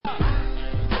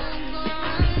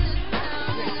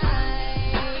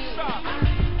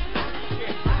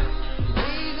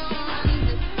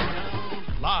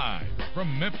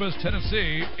Memphis,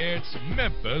 Tennessee, it's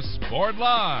Memphis Sport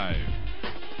Live.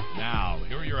 Now,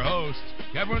 here are your hosts,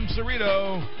 Kevin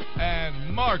Cerrito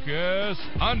and Marcus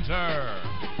Hunter.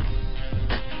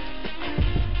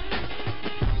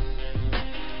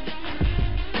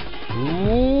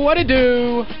 What it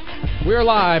do? We're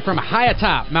live from high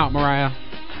atop Mount Moriah,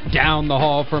 down the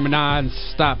hall from a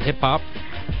non-stop hip-hop.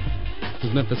 This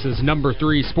is Memphis' number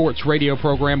 3 sports radio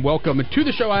program. Welcome to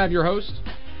the show. I am your host,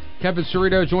 Kevin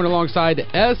Cerrito, joined alongside,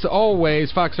 as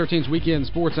always, Fox 13's weekend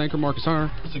sports anchor, Marcus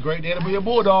Hunter. It's a great day to be a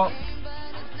Bulldog.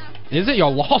 Is it?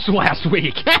 Y'all lost last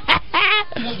week.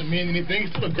 It doesn't mean anything.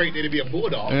 It's still a great day to be a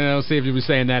Bulldog. Yeah, we'll see if you'll be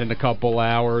saying that in a couple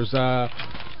hours.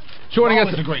 Joining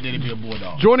us, a great day to be a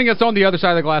Bulldog. Joining us on the other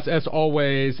side of the glass, as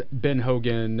always, Ben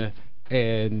Hogan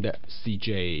and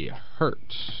CJ Hurt.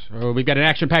 We've got an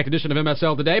action-packed edition of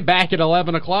MSL today, back at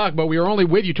 11 o'clock, but we are only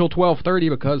with you till 12:30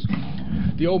 because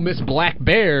the Ole Miss Black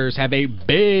Bears have a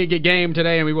big game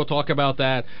today, and we will talk about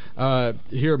that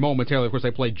here momentarily. Of course,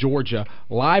 they play Georgia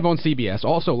live on CBS,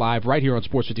 also live right here on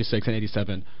Sports 56 and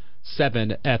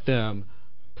 87.7 FM.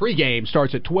 Pre-game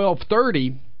starts at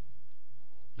 12:30.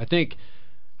 I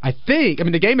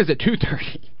mean, the game is at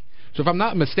 2:30. So if I'm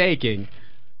not mistaken,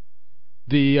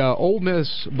 the Ole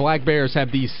Miss Black Bears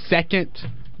have the second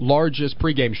largest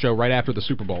pregame show right after the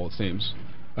Super Bowl, it seems.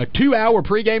 A 2-hour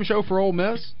pregame show for Ole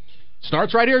Miss.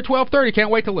 Starts right here at 12:30. Can't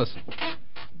wait to listen.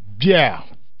 Yeah,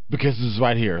 because this is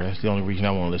right here. That's the only reason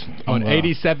I want to listen. On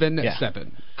 87.7.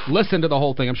 Yeah. Listen to the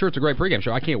whole thing. I'm sure it's a great pregame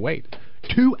show. I can't wait.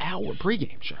 2-hour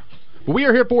pregame show. But we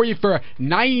are here for you for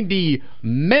 90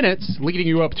 minutes, leading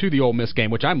you up to the Ole Miss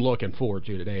game, which I'm looking forward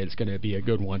to today. It's going to be a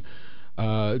good one.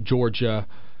 Georgia,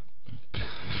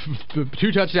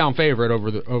 2-touchdown favorite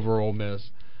over Ole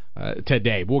Miss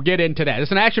today. We'll get into that.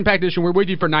 It's an action-packed edition. We're with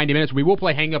you for 90 minutes. We will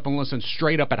play Hang Up and Listen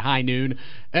straight up at high noon,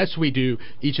 as we do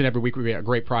each and every week. We got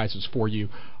great prizes for you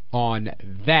on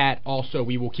that. Also,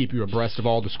 we will keep you abreast of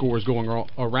all the scores going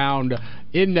around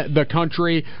in the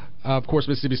country. Of course,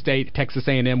 Mississippi State, Texas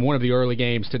A&M, one of the early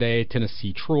games today.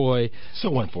 Tennessee, Troy.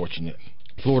 So unfortunate.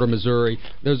 Florida, Missouri.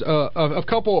 There's a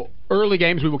couple early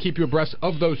games. We will keep you abreast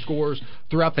of those scores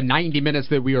throughout the 90 minutes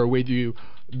that we are with you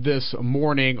this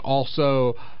morning.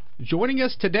 Also, joining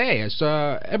us today, as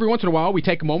every once in a while we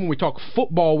take a moment, we talk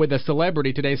football with a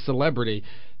celebrity. Today's celebrity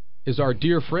is our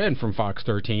dear friend from Fox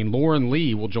 13. Lauren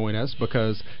Lee will join us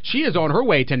because she is on her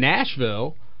way to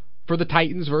Nashville for the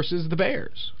Titans versus the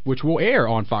Bears, which will air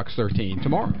on Fox 13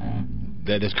 tomorrow.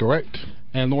 That is correct.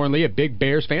 And Lauren Lee, a big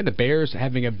Bears fan. The Bears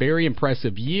having a very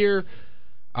impressive year.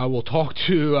 I will talk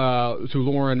to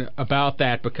Lauren about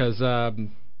that because I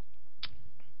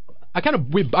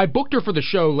booked her for the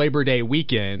show Labor Day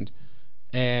weekend,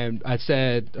 and I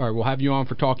said, all right, we'll have you on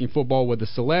for talking football with a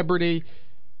celebrity,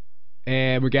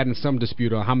 and we're getting some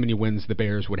dispute on how many wins the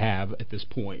Bears would have at this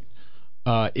point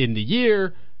in the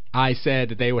year. I said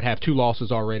that they would have 2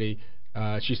 losses already.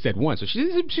 She said 1, so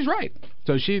she's right.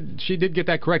 So she did get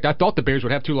that correct. I thought the Bears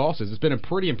would have 2 losses. It's been a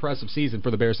pretty impressive season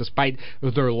for the Bears, despite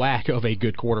their lack of a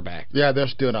good quarterback. Yeah, they're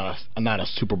still not a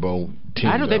Super Bowl team.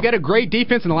 I know they've got a great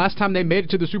defense, and the last time they made it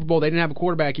to the Super Bowl, they didn't have a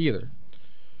quarterback either.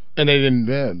 And they didn't.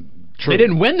 True. They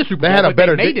didn't win the Super Bowl.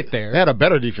 They made it there. They had a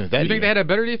better defense. You think they had a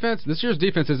better defense? This year's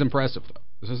defense is impressive, though.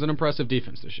 This is an impressive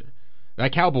defense this year.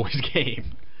 That Cowboys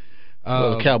game.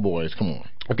 Well, the Cowboys, come on.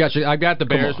 I got the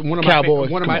Bears. One of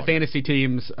my fantasy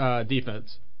teams'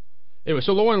 defense. Anyway,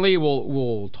 so Lauren Lee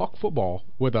will talk football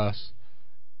with us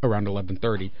around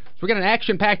 11:30. So we got an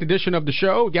action-packed edition of the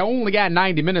show. We only got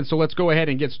 90 minutes, so let's go ahead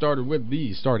and get started with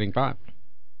the starting 5.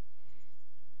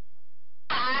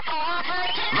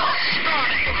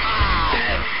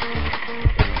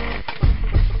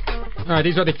 All right,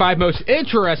 these are the 5 most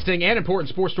interesting and important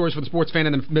sports stories for the sports fan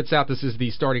in the Mid-South. This is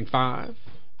the starting 5.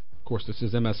 Of course, this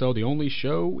is MSL, the only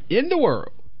show in the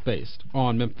world based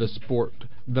on Memphis Sport,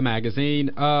 the magazine.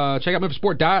 Check out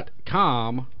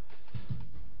memphisport.com.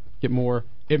 Get more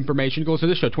information. You can listen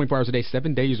to this show 24 hours a day,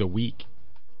 7 days a week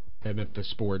at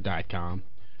memphisport.com.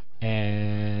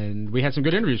 And we had some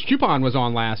good interviews. Coupon was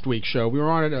on last week's show. We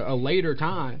were on at a later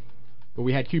time, but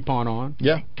we had Coupon on.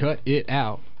 Yeah. Cut it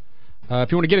out. If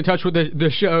you want to get in touch with the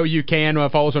show, you can.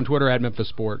 Follow us on Twitter at Memphis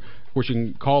Sport. Of course, you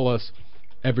can call us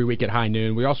every week at high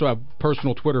noon. We also have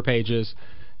personal Twitter pages.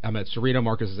 I'm at Cerrito.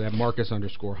 Marcus is at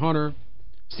Marcus_Hunter.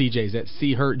 CJ's at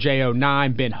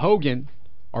CHurtJ09. Ben Hogan,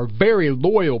 our very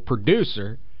loyal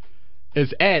producer,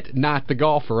 is at Not the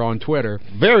Golfer on Twitter.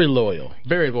 Very loyal.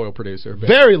 Very loyal producer.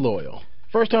 Very loyal.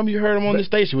 First time you heard him on this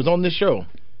station was on this show.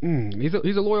 He's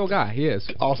a loyal guy. He is.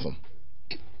 Awesome.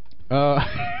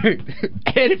 And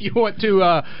if you want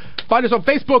to find us on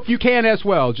Facebook, you can as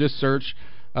well. Just search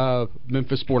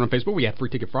Memphis Sport on Facebook. We have Free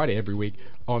Ticket Friday every week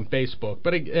on Facebook.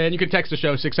 And you can text the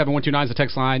show, 67129 is the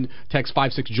text line. Text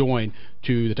 56-JOIN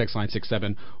to the text line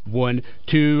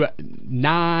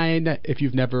 67129 if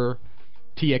you've never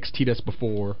TXT'd us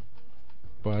before.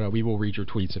 But we will read your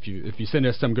tweets if you send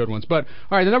us some good ones. But,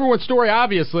 all right, the number one story,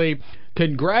 obviously,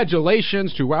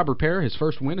 congratulations to Robert Parra. His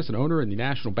first win as an owner in the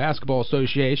National Basketball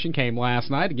Association came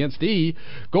last night against the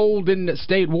Golden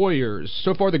State Warriors.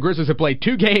 So far, the Grizzlies have played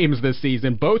 2 games this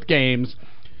season, both games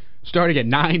starting at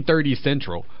 9:30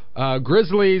 Central.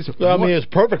 Grizzlies... Well, I mean, it's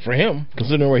perfect for him,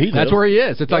 considering where he lives. That's where he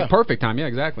is. It's like perfect time. Yeah,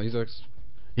 exactly.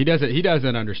 He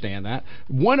doesn't understand that.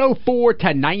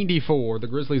 104-94. The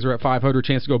Grizzlies are at 500.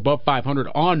 Chance to go above 500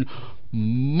 on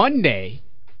Monday.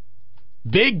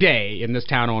 Big day in this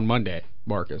town on Monday,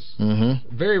 Marcus.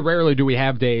 Mm-hmm. Very rarely do we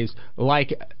have days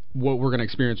like what we're going to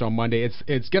experience on Monday.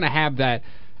 It's going to have that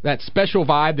special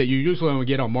vibe that you usually only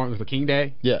get on Martin Luther King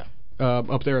Day. Yeah.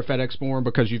 Up there at FedEx Forum,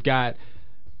 because you've got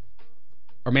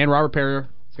our man Robert Parra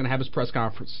is going to have his press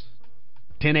conference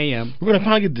 10 a.m. We're going to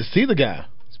finally get to see the guy.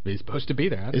 He's supposed to be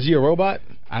there. Is he a robot?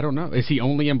 I don't know. Is he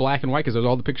only in black and white? Because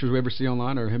all the pictures we ever see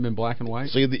online are him in black and white.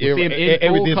 So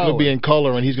everything's going to be in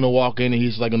color, and he's going to walk in, and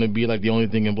he's like going to be like the only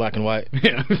thing in black and white.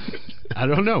 Yeah. I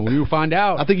don't know. We will find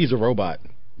out. I think he's a robot.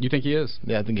 You think he is?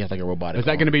 Yeah, I think he has like a robotic. Is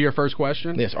that going to be your first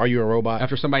question? Yes. Are you a robot?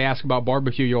 After somebody asks about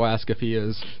barbecue, you'll ask if he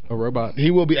is a robot.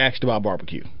 He will be asked about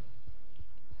barbecue.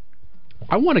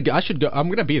 I should go. I'm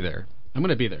going to be there. I'm going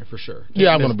to be there for sure. Yeah,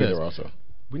 I'm going to be there also.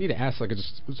 We need to ask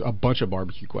just a bunch of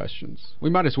barbecue questions. We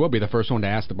might as well be the first one to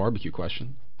ask the barbecue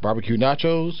question. Barbecue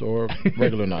nachos or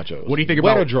regular nachos? What do you think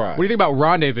Wet about or dry? What do you think about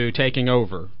Rendezvous taking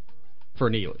over for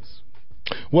Neely's?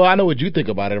 Well, I know what you think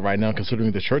about it right now,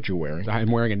 considering the shirt you're wearing.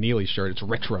 I'm wearing a Neely shirt. It's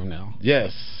retro now.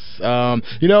 Yes.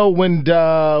 You know, when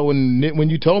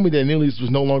you told me that Neely's was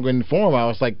no longer in the forum, I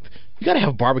was like, you got to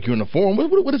have barbecue in the forum.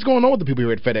 What is going on with the people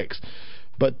here at FedEx?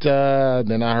 But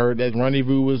then I heard that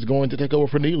Rendezvous was going to take over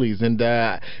for Neely's. And,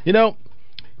 you know,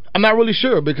 I'm not really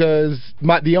sure, because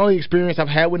the only experience I've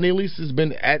had with Neely's has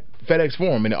been at FedEx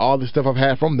Forum, and all the stuff I've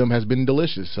had from them has been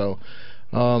delicious. So,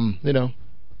 you know,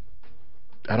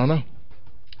 I don't know.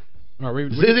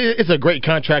 It's a great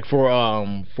contract for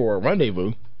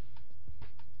Rendezvous.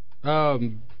 Oh,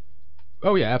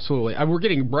 yeah, absolutely. We're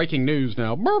getting breaking news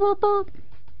now. Burr, burr, burr.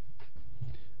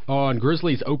 On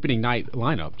Grizzlies' opening night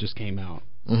lineup just came out.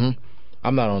 Mm-hmm.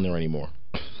 I'm not on there anymore.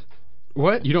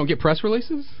 What? You don't get press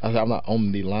releases? I'm not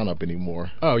on the lineup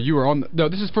anymore. Oh, you were on. No,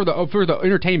 this is for the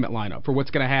entertainment lineup, for what's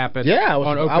going to happen. Yeah,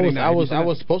 on opening night. I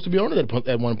was supposed to be on it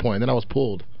at one point, then I was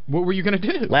pulled. What were you going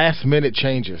to do? Last minute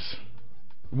changes.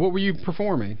 What were you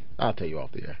performing? I'll tell you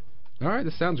off the air. All right,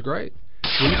 this sounds great.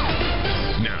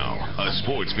 Now, a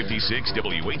Sports 56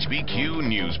 WHBQ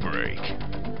news break.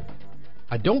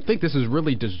 I don't think this is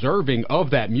really deserving of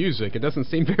that music. It doesn't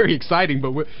seem very exciting,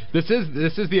 but this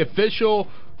is the official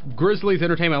Grizzlies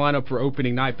entertainment lineup for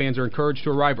opening night. Fans are encouraged to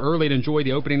arrive early and enjoy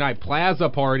the opening night Plaza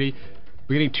Party.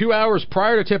 Beginning 2 hours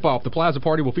prior to tip-off, the Plaza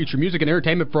Party will feature music and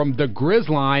entertainment from the Grizz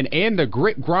Line and the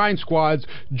Grit Grind Squad's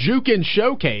Jukin'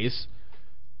 Showcase.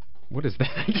 What is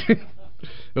that?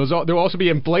 There will also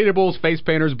be inflatables, face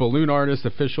painters, balloon artists,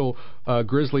 official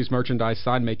Grizzlies merchandise,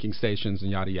 sign-making stations, and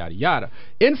yada, yada, yada.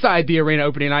 Inside the arena,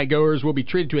 opening night goers will be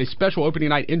treated to a special opening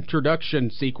night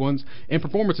introduction sequence and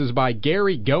performances by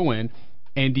Gary Gowen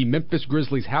and the Memphis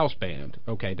Grizzlies House Band.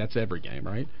 Okay, that's every game,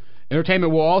 right?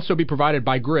 Entertainment will also be provided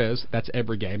by Grizz, that's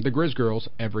every game, the Grizz Girls,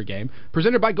 every game,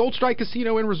 presented by Gold Strike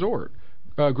Casino and Resort.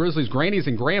 Grizzlies Grannies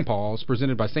and Grandpas,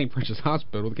 presented by St. Francis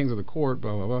Hospital, the Kings of the Court,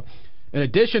 blah, blah, blah. In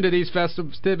addition to these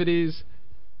festivities,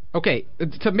 okay,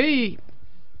 to me,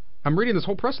 I'm reading this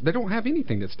whole press, they don't have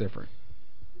anything that's different.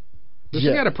 There's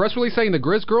got a press release saying the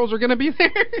Grizz Girls are going to be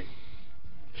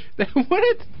there?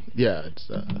 What? Yeah,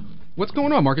 it's... What's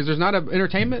going on, Marcus? There's not an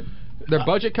entertainment? They're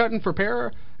budget cutting for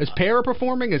Parra? Is Parra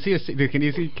performing?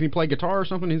 Can he play guitar or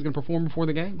something? He's going to perform before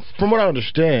the game? From what I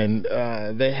understand,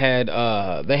 they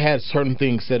had certain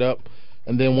things set up,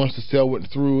 and then once the sale went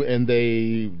through and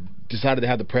they decided to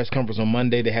have the press conference on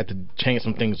Monday, they had to change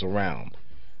some things around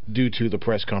due to the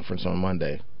press conference on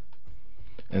Monday.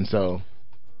 And so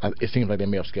it seems like they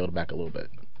may have scaled back a little bit.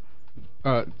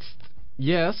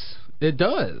 Yes, it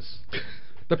does.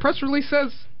 The press release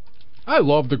says, I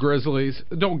love the Grizzlies,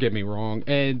 don't get me wrong,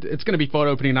 and it's going to be fun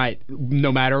opening night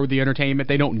no matter the entertainment.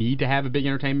 They don't need to have a big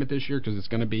entertainment this year because it's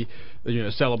going to be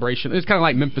a celebration. It's kind of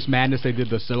like Memphis Madness. They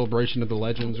did the celebration of the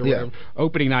legends or whatever.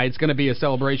 Opening night, it's going to be a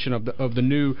celebration of the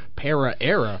new Parra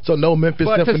era. So no Memphis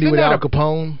Symphony with Al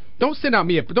Capone? Don't send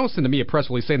to me a press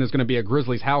release saying there's going to be a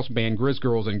Grizzlies house band, Grizz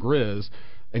Girls and Grizz,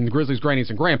 and the Grizzlies Grannies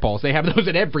and Grandpas. They have those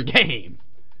at every game.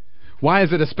 Why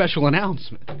is it a special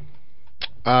announcement?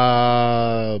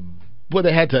 Well,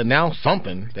 they had to announce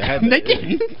something. They had to, They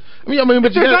didn't.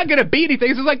 But There's not going to be anything.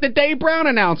 This is like the Dave Brown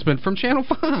announcement from Channel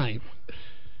 5.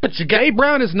 But Dave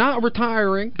Brown is not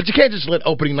retiring. But you can't just let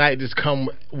opening night just come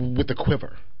with a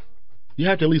quiver. You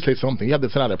have to at least say something. You have to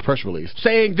send out a press release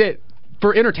Saying that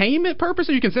for entertainment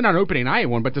purposes, you can send out an opening night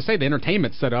one, but to say the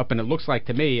entertainment's set up and it looks like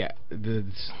to me,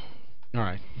 it's... All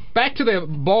right. Back to the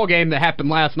ball game that happened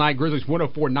last night. Grizzlies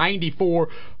 104-94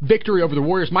 victory over the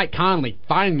Warriors. Mike Conley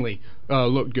finally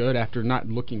looked good after not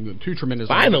looking too tremendous.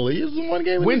 Finally, it's one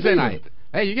game Wednesday night.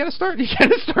 Hey, you gotta start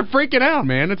freaking out,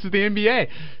 man. It's the NBA.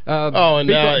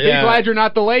 Be glad you're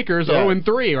not the Lakers,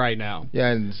 0-3 right now.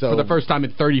 Yeah, and so for the first time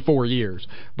in 34 years.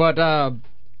 But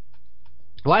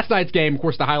last night's game, of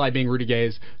course, the highlight being Rudy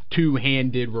Gay's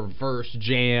two-handed reverse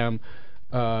jam.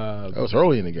 That was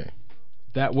early in the game.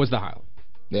 That was the highlight.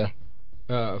 Yeah.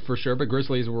 For sure, but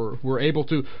Grizzlies were able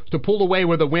to pull away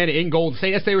with a win in Golden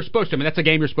State as they were supposed to. I mean, that's a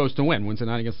game you're supposed to win. Wednesday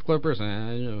night against the Clippers,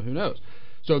 who knows?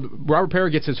 So Robert Parra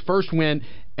gets his first win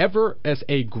ever as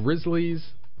a Grizzlies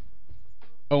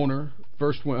owner.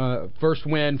 First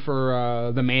win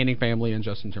for the Manning family and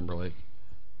Justin Timberlake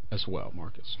as well,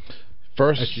 Marcus.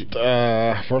 First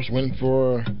win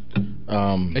for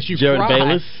Jared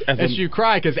Bayless. As you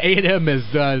cry because A&M is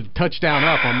touchdown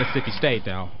up on Mississippi State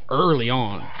now, early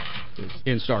on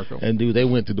in Starkville. And dude, they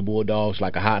went through the Bulldogs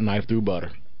like a hot knife through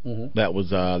butter. Mm-hmm. That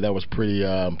was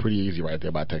pretty easy right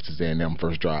there by Texas A&M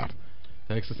first drive.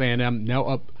 Texas A&M now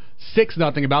up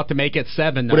 6-0, about to make it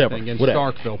 7-0 in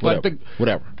Starkville.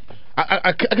 Whatever.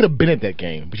 I could have been at that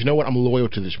game, but you know what? I'm loyal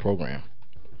to this program.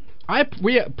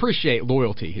 We appreciate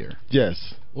loyalty here.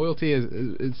 Yes, loyalty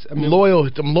is I'm loyal.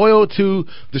 I'm loyal to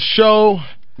the show,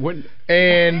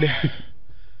 and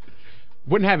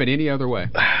wouldn't have it any other way.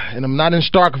 And I'm not in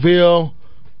Starkville.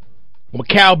 I'm a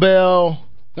cowbell.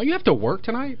 Don't you have to work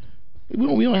tonight?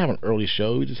 We don't have an early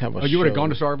show. We just have a show. You would have gone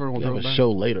to Starkville? We have a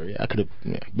show later. Yeah, I could have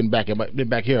been back here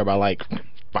by like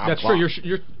 5 That's o'clock. true.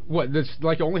 You're what? That's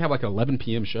like you only have like an 11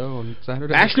 p.m. show on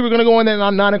Saturday. Actually, we're going to go in there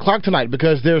at 9 o'clock tonight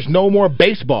because there's no more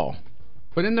baseball.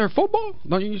 But isn't there football?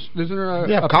 Isn't there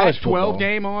a college Pac-12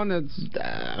 game on? That's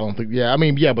I don't think. Yeah, I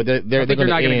mean, yeah, but they're you're going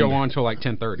not to go on until like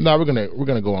 10:30. No, we're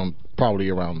gonna go on probably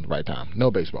around the right time. No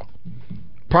baseball.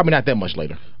 Probably not that much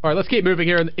later. All right, let's keep moving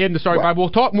here in the starting five. We'll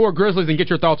talk more Grizzlies and get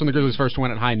your thoughts on the Grizzlies' first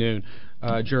win at high noon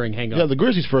during Hang Up. Yeah, the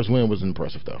Grizzlies' first win was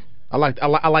impressive, though. I liked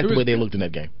the way they looked in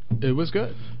that game. It was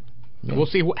good. Yeah. We'll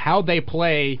see how they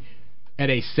play at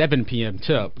a 7 p.m.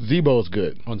 tip. Zebo's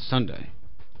good on Sunday.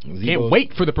 Can't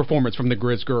wait for the performance from the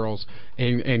Grizz girls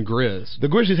and Grizz. The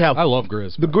Grizzlies have. I love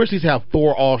Grizz. The Grizzlies have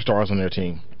 4 All-Stars on their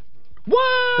team.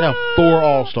 What? They have 4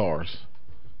 All-Stars.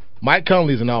 Mike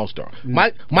Conley's an all-star.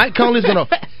 Mike Conley's gonna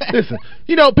listen.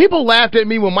 You know, people laughed at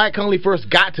me when Mike Conley first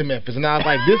got to Memphis, and I was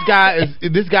like,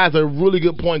 this guy's a really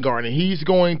good point guard, and he's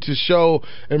going to show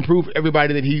and prove to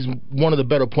everybody that he's one of the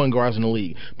better point guards in the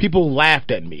league. People laughed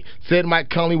at me, said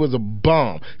Mike Conley was a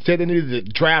bum, said they needed to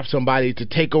draft somebody to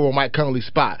take over Mike Conley's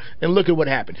spot, and look at what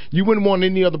happened. You wouldn't want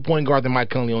any other point guard than Mike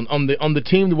Conley on the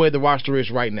team the way the roster is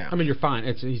right now. I mean, you're fine.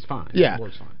 He's fine. Yeah,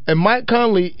 Fine. And Mike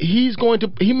Conley, he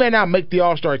may not make the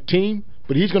All-Star team,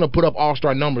 but he's going to put up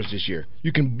All-Star numbers this year.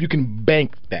 You can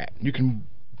bank that. You can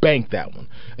bank that one.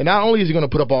 And not only is he going to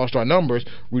put up All-Star numbers,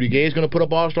 Rudy Gay is going to put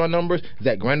up All-Star numbers.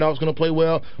 Zach Randolph's going to play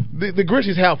well. The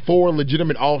Grizzlies have 4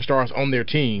 legitimate All-Stars on their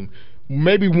team.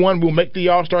 Maybe one will make the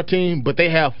All-Star team, but they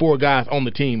have 4 guys on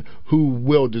the team who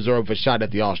will deserve a shot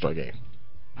at the All-Star game.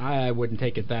 I wouldn't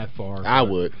take it that far. I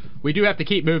would. We do have to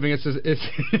keep moving.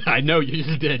 I know you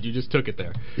just did. You just took it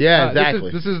there. Yeah,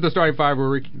 exactly. This is the starting five.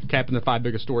 We're recapping the 5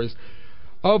 biggest stories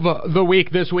of the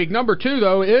week this week. Number 2,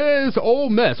 though, is Ole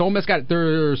Miss. Ole Miss got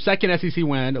their second SEC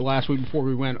win last week before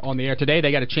we went on the air. Today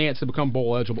they got a chance to become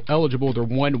bowl eligible. They're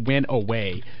 1 win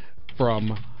away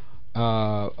from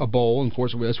a bowl. And, of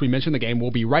course, as we mentioned, the game will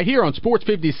be right here on Sports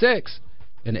 56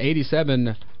 and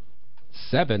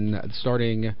 87.7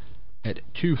 starting at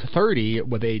 2:30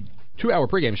 with a 2-hour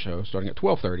pregame show starting at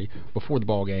 12:30 before the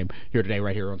ball game here today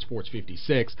right here on Sports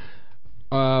 56.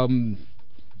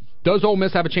 Does Ole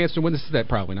Miss have a chance to win this set?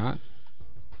 Probably not.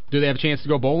 Do they have a chance to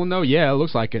go bowling, though? Yeah, it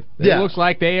looks like it. Yeah. It looks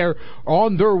like they are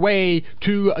on their way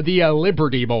to the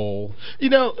Liberty Bowl.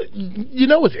 You know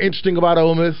what's interesting about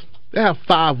Ole Miss? They have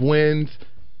 5 wins,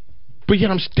 but yet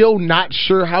I'm still not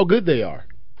sure how good they are.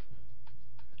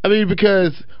 I mean,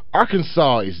 because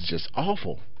Arkansas is just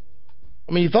awful.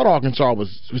 I mean, you thought Arkansas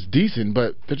was decent,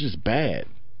 but they're just bad.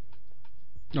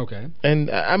 Okay. And,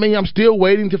 I mean, I'm still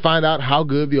waiting to find out how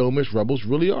good the Ole Miss Rebels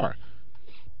really are.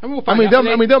 And we'll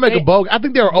they'll make a bowl. I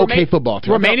think they're an okay football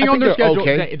team. Remaining on their schedule,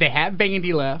 okay. they have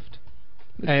Vandy left.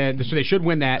 and so they should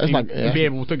win that and be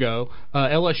able to go.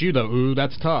 LSU though, ooh,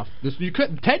 that's tough. You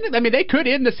could technically, I mean, they could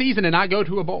end the season and not go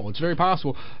to a bowl. It's very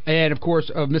possible. And of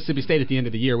course, Mississippi State at the end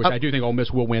of the year, which I do think Ole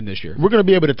Miss will win this year. We're going to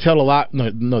be able to tell a lot.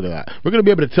 No, they're not. We're going to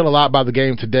be able to tell a lot by the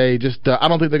game today. Just I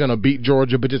don't think they're going to beat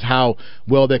Georgia, but just how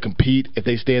well they compete if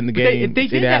they stay in the game. They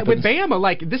did that with Bama.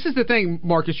 Like, this is the thing,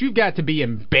 Marcus. You've got to be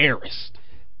embarrassed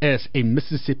as a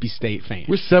Mississippi State fan.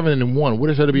 We're 7-1.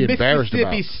 What is there to be embarrassed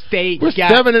about? Mississippi State. We're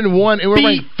 7-1 and we're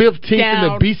ranked 15th in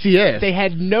the BCS. They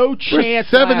had no chance.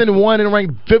 We're 7-1 and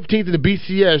ranked 15th in the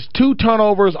BCS. 2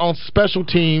 turnovers on special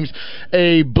teams,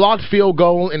 a blocked field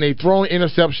goal, and a thrown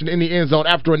interception in the end zone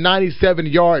after a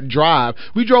 97-yard drive.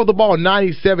 We drove the ball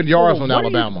 97 yards on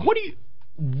Alabama.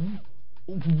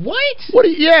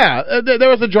 Yeah, there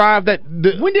was a drive that.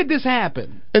 When did this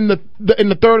happen? In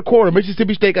the third quarter,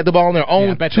 Mississippi State got the ball on their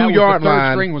own 2-yard line. The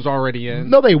third string was already in.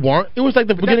 No, they weren't. It was like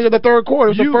the beginning of the third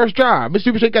quarter. It was the first drive.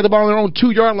 Mississippi State got the ball on their own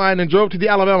 2-yard line and drove to the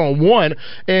Alabama 1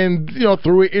 and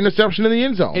threw an interception in the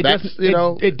end zone.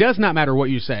 It does not matter what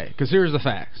you say, because here's the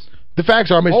facts. The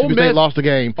facts are Mississippi State lost the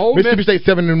game. Mississippi State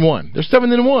 7-1. They're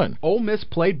 7-1. Ole Miss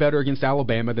played better against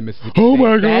Alabama than Mississippi State. Oh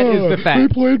my God! That is the fact.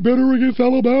 They played better against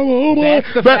Alabama. Oh my!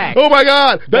 That's the fact. Oh my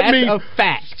God! That's a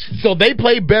fact. So they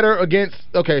played better against.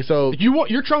 Okay, so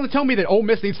you're trying to tell me that Ole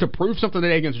Miss needs to prove something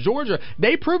today against Georgia?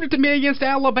 They proved it to me against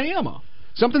Alabama.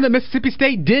 Something that Mississippi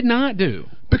State did not do.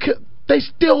 Because they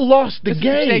still lost the game.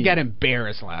 Mississippi State got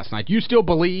embarrassed last night. You still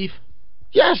believe?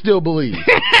 Yeah, I still believe.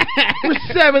 We're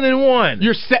 7-1.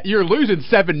 You're losing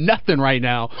 7-0 right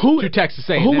now to Texas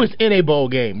A&M. Who is in a bowl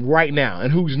game right now,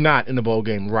 and who's not in the bowl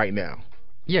game right now?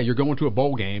 Yeah, you're going to a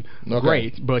bowl game. Okay.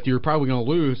 Great, but you're probably going to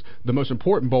lose the most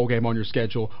important bowl game on your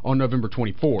schedule on November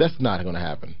 24th. That's not going to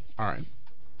happen. All right.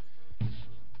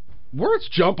 Let's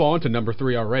jump on to number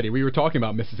 3 already. We were talking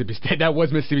about Mississippi State. That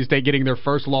was Mississippi State getting their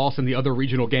first loss in the other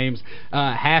regional games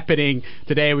happening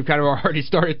today. We've kind of already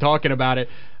started talking about it.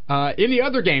 In the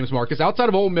other games, Marcus, outside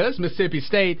of Ole Miss, Mississippi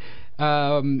State,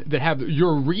 that have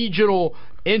your regional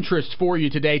interest for you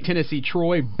today, Tennessee,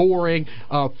 Troy, boring.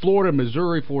 Florida,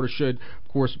 Missouri. Florida should,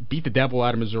 of course, beat the devil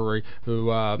out of Missouri,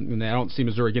 and I don't see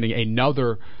Missouri getting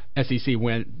another SEC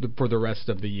win for the rest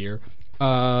of the year.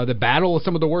 The battle of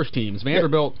some of the worst teams.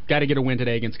 Vanderbilt got to get a win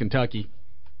today against Kentucky.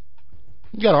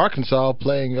 You got Arkansas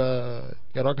playing.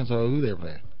 Who they're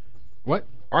playing? What?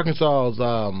 Arkansas is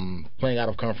playing out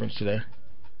of conference today.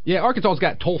 Yeah, Arkansas's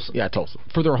got Tulsa. Yeah, Tulsa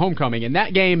for their homecoming, and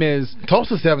that game is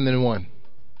Tulsa's 7-1.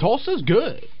 Tulsa's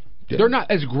good. Yeah. They're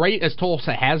not as great as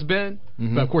Tulsa has been,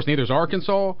 but of course neither is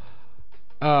Arkansas.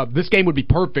 This game would be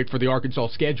perfect for the Arkansas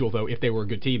schedule, though, if they were a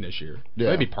good team this year.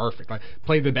 Yeah. That'd be perfect. Like,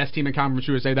 play the best team in Conference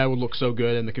USA. That would look so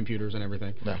good in the computers and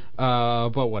everything. Yeah.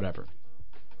 But whatever.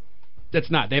 That's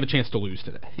not. They have a chance to lose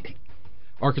today.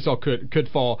 Arkansas could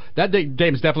fall. That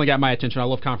game's definitely got my attention. I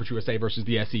love Conference USA versus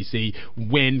the SEC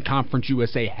when Conference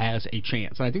USA has a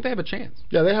chance. And I think they have a chance.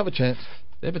 Yeah, they have a chance.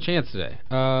 They have a chance today.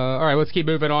 All right, let's keep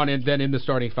moving on. And then in the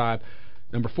starting 5,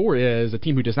 number 4 is a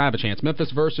team who does not have a chance.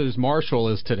 Memphis versus Marshall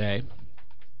is today.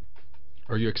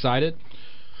 Are you excited?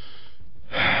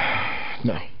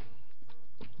 No.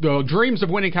 The dreams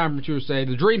of winning Conference USA,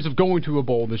 the dreams of going to a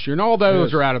bowl this year, and all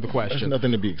those are out of the question. There's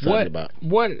nothing to be excited about.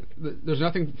 There's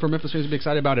nothing for Memphis fans to be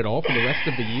excited about at all for the rest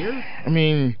of the year? I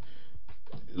mean,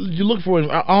 you look for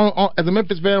as a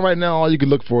Memphis fan right now, all you can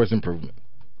look for is improvement.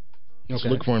 Okay. Just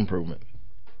look for improvement.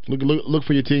 Look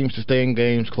for your teams to stay in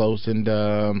games close and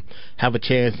have a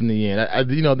chance in the end.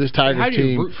 This Tigers team. How do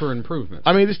you root for improvement?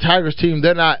 I mean, this Tigers team,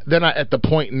 they're not at the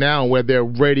point now where they're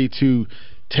ready to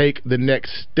take the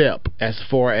next step as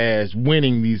far as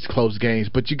winning these close games.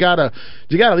 But you gotta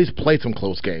at least play some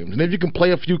close games. And if you can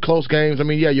play a few close games, I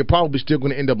mean, yeah, you're probably still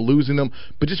going to end up losing them.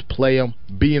 But just play them,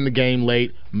 be in the game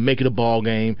late, make it a ball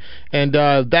game, and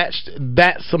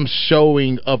that's some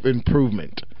showing of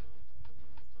improvement.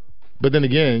 But then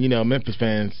again, Memphis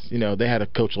fans, they had a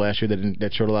coach last year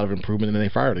that showed a lot of improvement, and then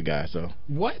they fired a guy. So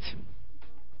what?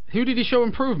 Who did he show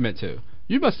improvement to?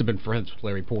 You must have been friends with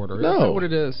Larry Porter. No. Is that what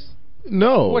it is?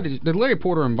 No. What did Larry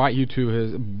Porter invite you to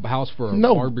his house for a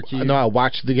barbecue? No, I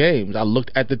watched the games. I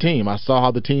looked at the team. I saw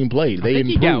how the team played. They improved.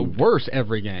 He got worse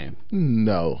every game.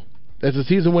 No. As the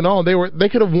season went on, they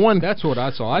could have won. That's what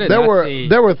I saw. There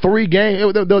were 3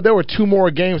 games. There were 2 more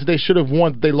games they should have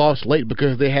won that they lost late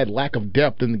because they had lack of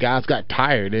depth and the guys got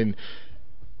tired.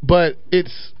 But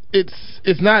it's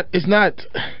not.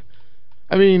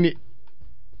 I mean,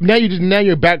 now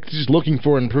you're back to just looking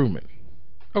for improvement.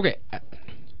 Okay.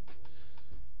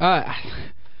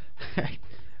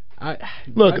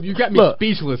 Look, you got me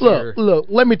speechless here. Look,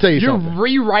 let me tell you something. You're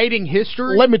rewriting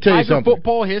history. Let me tell you Tiger something.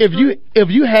 Football history. If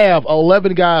you have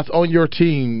 11 guys on your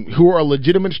team who are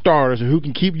legitimate starters and who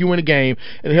can keep you in a game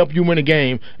and help you win a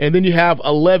game, and then you have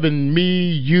 11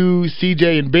 me, you,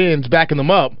 CJ, and Ben's backing them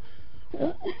up.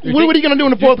 What are you going to do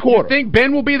in the fourth quarter? You think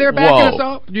Ben will be there backing us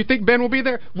up? Do you think Ben will be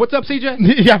there? What's up, CJ?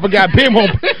 Yeah, I forgot. Ben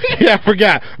won't. Yeah, I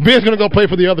forgot. Ben's going to go play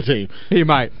for the other team. He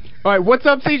might. All right, what's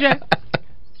up, CJ?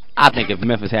 I think if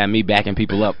Memphis had me backing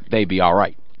people up, they'd be all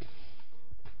right.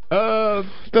 All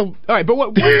right, but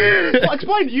what well,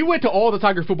 explain. You went to all the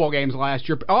Tiger football games last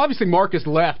year. Obviously, Marcus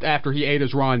left after he ate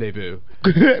his rendezvous.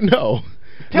 No.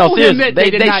 Tell him seriously,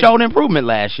 that they showed improvement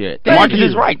last year. Marcus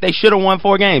is right. They should have won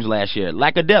 4 games last year.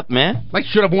 Lack of depth, man. Like,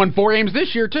 should have won 4 games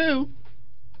this year, too.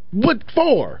 What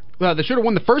for? They should have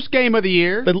won the first game of the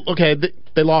year.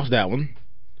 They lost that one.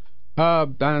 I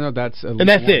don't know. That's and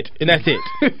that's it.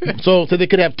 So they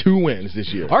could have 2 wins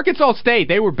this year. Arkansas State,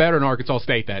 they were better than Arkansas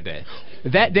State that day.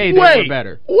 That day, they were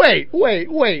better. Wait.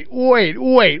 Okay,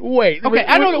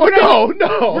 I don't know.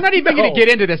 No. We're not even going to get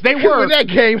into this. They were. When that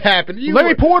game happened,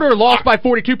 Larry Porter lost by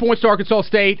 42 points to Arkansas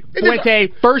State. Fuente,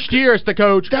 first year as the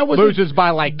coach, loses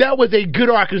by like. That was a good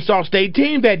Arkansas State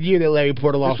team that year that Larry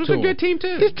Porter lost to. This was a good team,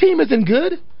 too. This team isn't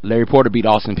good. Larry Porter beat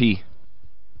Austin Peay.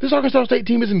 This Arkansas State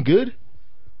team isn't good.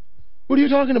 What are you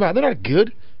talking about? They're not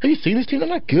good. Have you seen this team? They're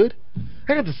not good.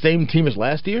 They got the same team as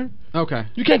last year. Okay.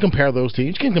 You can't compare those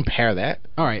teams. You can't compare that.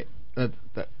 All right.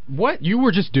 What? You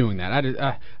were just doing that. I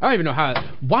don't even know how.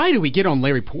 Why do we get on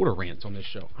Larry Porter rants on this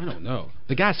show? I don't know.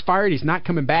 The guy's fired. He's not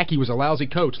coming back. He was a lousy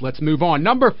coach. Let's move on.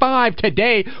 Number 5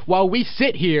 today, while we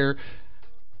sit here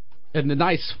in the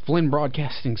nice Flynn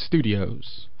Broadcasting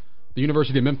Studios, the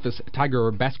University of Memphis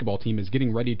Tiger basketball team is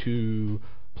getting ready to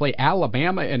play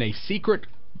Alabama in a secret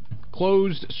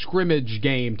closed scrimmage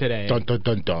game today. Dun, dun,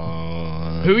 dun,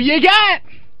 dun. Who you got?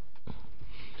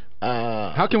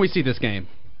 How can we see this game?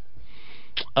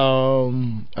 I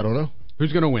don't know.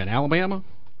 Who's going to win? Alabama?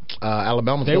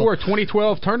 Alabama's. They were a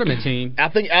 2012 tournament team. I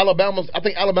think Alabama's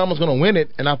going to win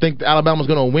it, and I think Alabama's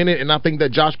going to win it, and I think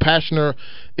that Josh Pastner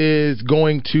is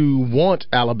going to want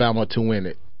Alabama to win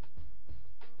it.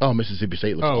 Oh, Mississippi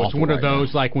State looks awful. It's one of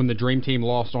those now. Like when the Dream Team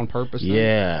lost on purpose.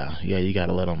 Yeah, you got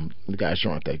to let them. The guys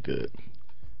sure aren't that good.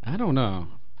 I don't know.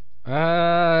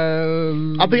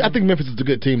 I think Memphis is a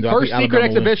good team, though. First secret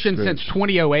exhibition since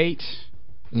 2008.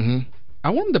 Mm-hmm. I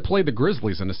want them to play the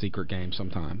Grizzlies in a secret game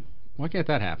sometime. Why can't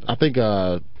that happen? I think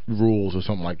rules or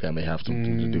something like that may have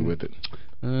something to do with it.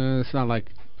 It's not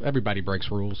like everybody breaks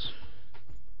rules.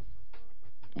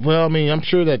 Well, I mean, I'm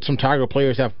sure that some Tiger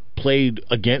players have played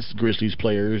against Grizzlies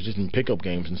players just in pickup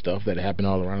games and stuff that happen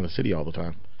all around the city all the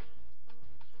time.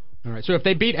 All right, so if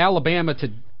they beat Alabama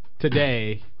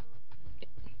today,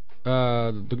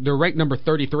 they're ranked number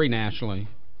 33 nationally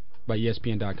by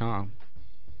ESPN.com.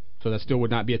 So that still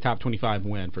would not be a top 25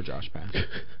 win for Josh Pastner.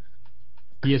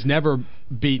 He has never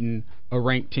beaten a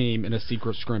ranked team in a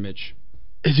secret scrimmage.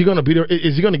 Is he going to beat?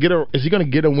 Is he going to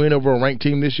get a win over a ranked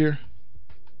team this year?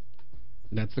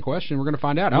 That's the question. We're going to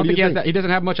find out. I don't think he doesn't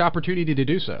have much opportunity to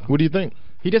do so. What do you think?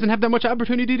 He doesn't have that much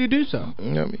opportunity to do so. I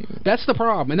mean, that's the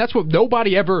problem, and that's what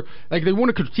nobody ever like. They want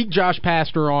to critique Josh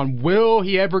Pastner on. Will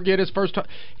he ever get his first?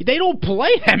 They don't play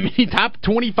that many top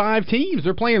 25 teams.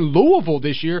 They're playing Louisville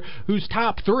this year, who's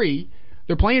top 3.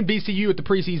 They're playing VCU at the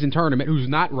preseason tournament, who's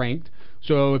not ranked.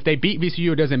 So if they beat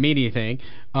VCU, it doesn't mean anything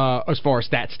as far as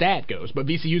stat goes. But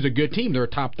VCU's a good team. They're a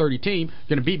top 30 team.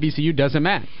 Going to beat VCU doesn't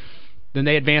matter. Then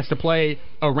they advance to play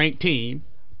a ranked team,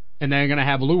 and they're going to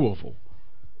have Louisville.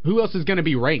 Who else is going to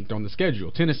be ranked on the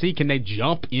schedule? Tennessee, can they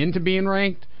jump into being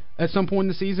ranked at some point in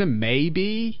the season?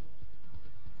 Maybe.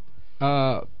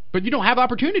 But you don't have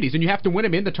opportunities, and you have to win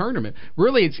them in the tournament.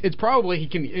 Really, it's probably he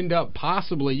can end up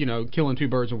possibly, killing 2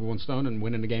 birds with 1 stone and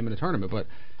winning the game in the tournament, but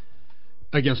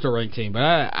against a ranked team.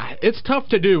 But it's tough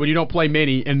to do when you don't play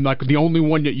many, and like the only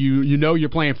one that you know you're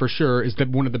playing for sure is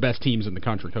one of the best teams in the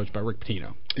country, coached by Rick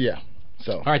Pitino. Yeah.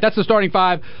 So. All right, that's the starting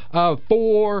 5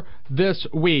 for this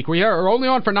week. We are only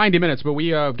on for 90 minutes, but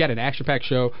we got an action-packed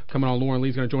show coming on. Lauren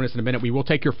Lee's going to join us in a minute. We will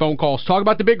take your phone calls, talk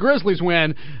about the big Grizzlies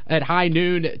win at high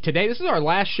noon today. This is our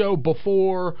last show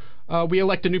before we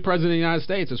elect a new president of the United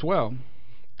States as well.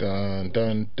 Dun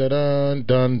dun dun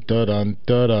dun dun dun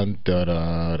dun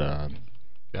dun dun.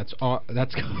 That's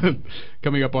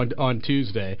coming up on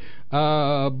Tuesday.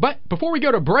 But before we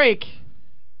go to break,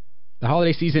 the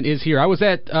holiday season is here. I was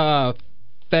at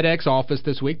FedEx office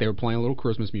this week. They were playing a little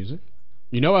Christmas music.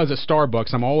 I was at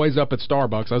Starbucks. I'm always up at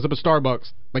Starbucks. I was up at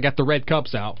Starbucks. They got the red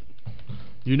cups out.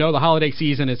 The holiday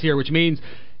season is here, which means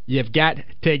You've got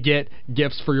to get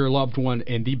gifts for your loved one,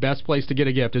 and the best place to get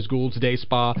a gift is Gould's Day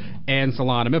Spa and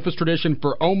Salon. A Memphis tradition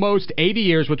for almost 80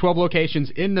 years with 12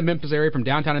 locations in the Memphis area, from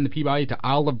downtown in the Peabody to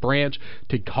Olive Branch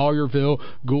to Collierville.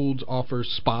 Gould's offers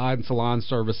spa and salon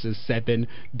services 7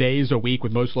 days a week,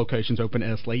 with most locations open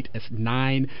as late as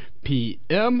 9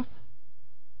 p.m.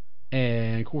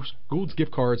 And, of course, Gould's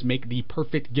gift cards make the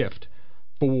perfect gift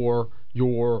for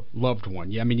your loved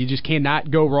one. Yeah, I mean, you just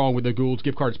cannot go wrong with the Gould's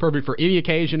gift card. It's perfect for any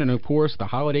occasion, and of course, the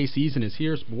holiday season is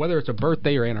here. So whether it's a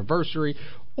birthday or anniversary,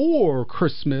 or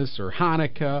Christmas, or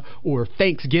Hanukkah, or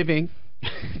Thanksgiving.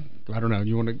 I don't know.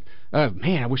 You want to?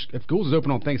 Man, I wish if Gould's is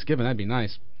open on Thanksgiving, that'd be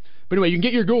nice. But anyway, you can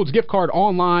get your Gould's gift card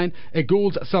online at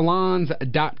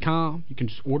gouldssalons.com. You can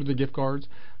just order the gift cards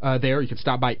there. You can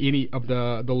stop by any of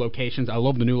the locations. I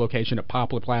love the new location at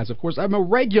Poplar Plaza. Of course, I'm a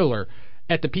regular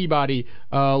at the Peabody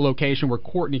location where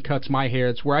Courtney cuts my hair.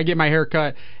 It's where I get my hair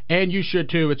cut, and you should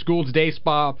too. It's Gould's Day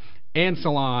Spa and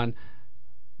Salon.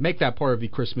 Make that part of the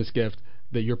Christmas gift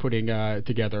that you're putting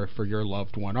together for your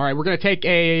loved one. All right, we're going to take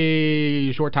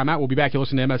a short time out. We'll be back. You'll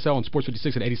listen to MSL on Sports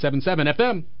 56 at 87.7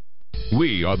 FM.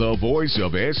 We are the voice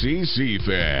of SEC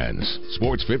fans.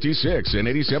 Sports 56 and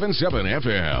 87.7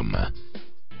 FM.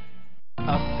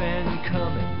 Up and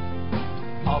coming,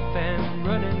 off and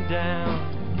running down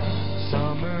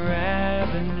Summer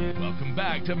Avenue. Welcome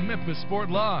back to Memphis Sport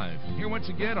Live. Here once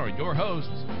again are your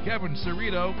hosts, Kevin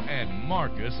Cerrito and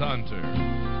Marcus Hunter.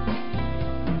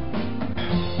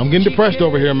 I'm getting depressed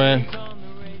over here, man.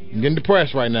 I'm getting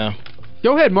depressed right now.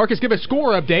 Go ahead, Marcus. Give a score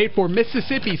update for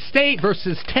Mississippi State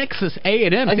versus Texas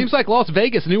A&M. It seems like Las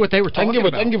Vegas knew what they were talking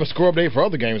about. I can give a score update for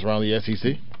other games around the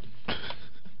SEC.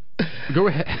 Go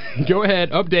ahead. Go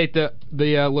ahead. Update the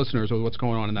listeners with what's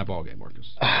going on in that ballgame,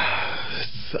 Marcus.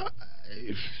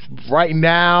 Right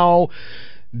now,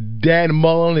 Dan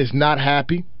Mullen is not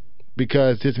happy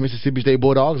because his Mississippi State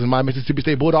Bulldogs and my Mississippi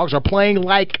State Bulldogs are playing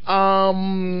like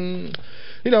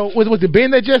you know, was it Ben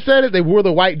that just said it? They wore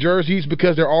the white jerseys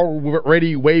because they're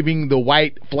already waving the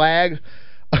white flag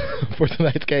for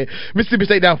tonight's game. Mississippi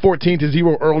State down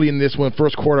 14-0 early in this one,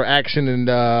 first quarter action, and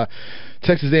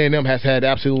Texas A&M has had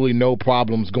absolutely no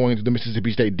problems going to the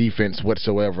Mississippi State defense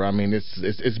whatsoever. I mean,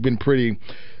 it's been pretty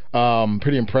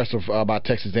impressive about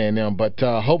Texas A&M, but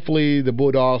hopefully the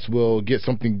Bulldogs will get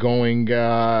something going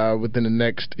within the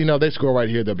next. You know, they score right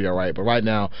here, they'll be all right. But right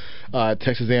now,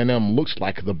 Texas A&M looks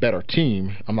like the better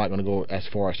team. I'm not going to go as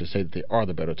far as to say that they are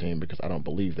the better team because I don't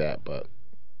believe that. But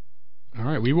all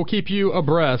right, we will keep you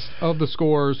abreast of the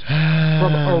scores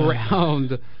from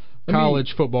around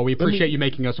college football. We appreciate you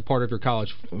making us a part of your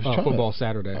college football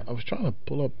Saturday. I was trying to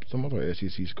pull up some other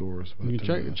SEC scores. You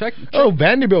check. Oh,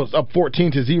 Vanderbilt's up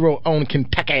 14-0 on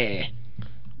Kentucky.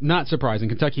 Not surprising.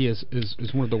 Kentucky is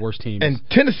one of the worst teams. And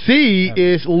Tennessee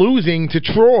is losing to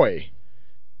Troy.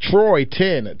 Troy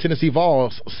 10, Tennessee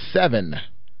Vols 7,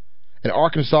 and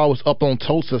Arkansas was up on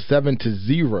Tulsa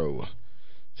 7-0.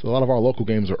 So a lot of our local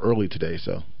games are early today.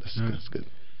 So that's good.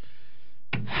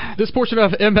 This portion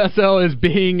of MSL is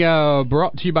being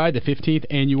brought to you by the 15th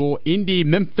Annual Indie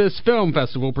Memphis Film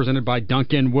Festival presented by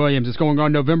Duncan Williams. It's going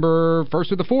on November 1st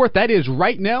through the 4th. That is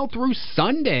right now through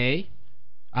Sunday.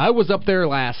 I was up there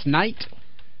last night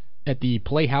at the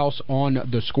Playhouse on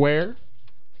the Square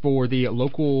for the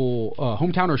local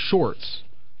Hometowner Shorts.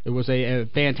 It was a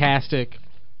fantastic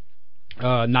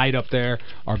night up there.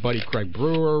 Our buddy Craig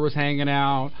Brewer was hanging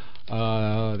out.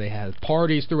 They had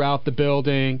parties throughout the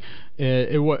building.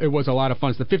 It was a lot of fun.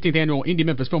 It's the 15th Annual Indie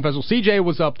Memphis Film Festival. CJ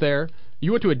was up there.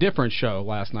 You went to a different show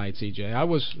last night,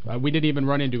 CJ. We didn't even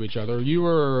run into each other. You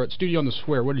were at Studio on the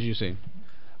Square. What did you see?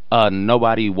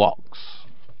 Nobody Walks.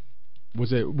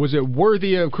 Was it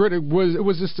worthy of critic?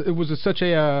 Was it such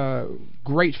a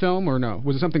great film or no?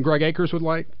 Was it something Greg Akers would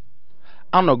like?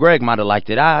 I don't know. Greg might have liked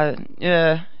it.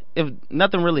 If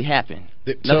nothing really happened.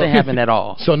 Nothing happened at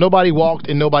all. So nobody walked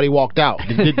and nobody walked out.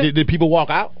 Did people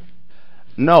walk out?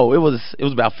 No, it was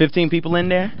about 15 people in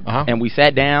there, and we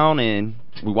sat down and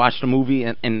we watched the movie,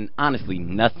 and honestly,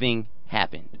 nothing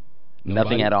happened.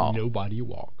 Nothing at all. Nobody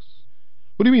walks.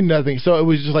 What do you mean nothing? So it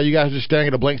was just like you guys were just staring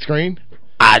at a blank screen?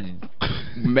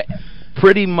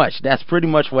 Pretty much. That's pretty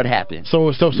much what happened. So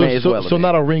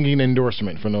not a ringing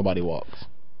endorsement for Nobody Walks.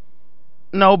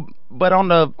 No, but on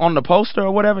the poster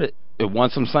or whatever, it won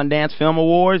some Sundance Film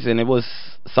Awards, and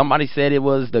somebody said it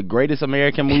was the greatest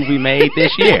American movie made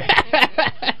this year.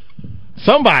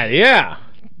 Somebody, yeah.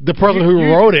 The person who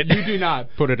wrote it. You do not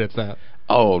put it at that.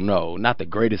 Oh, no, not the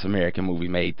greatest American movie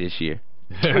made this year.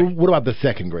 What about the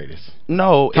second greatest?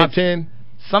 No. Top 10?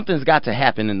 Something's got to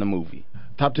happen in the movie.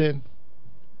 Top 10?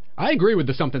 I agree with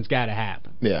the something's got to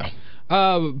happen. Yeah.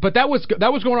 But that was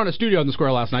going on at Studio in the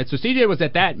Square last night. So CJ was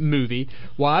at that movie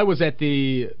while I was at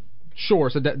the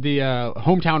Shorts, the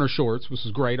Hometowner Shorts, which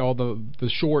was great. All the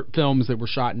short films that were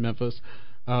shot in Memphis,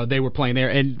 they were playing there.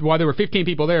 And while there were 15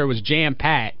 people there, it was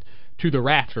jam-packed to the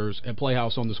rafters at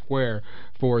Playhouse on the Square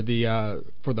for the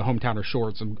Hometowner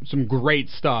Shorts. Some great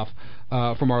stuff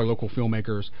from our local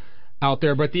filmmakers out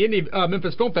there. But the Indie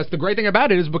Memphis Film Fest, the great thing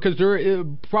about it is because there are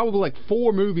probably like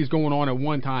 4 movies going on at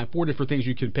one time, 4 different things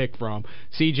you can pick from.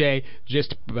 CJ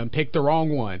just picked the wrong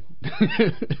one.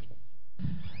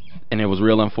 And it was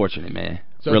real unfortunate, man.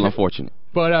 Real unfortunate.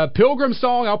 But Pilgrim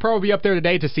Song, I'll probably be up there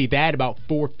today to see that about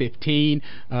 4:15.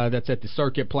 That's at the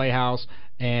Circuit Playhouse.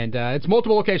 And it's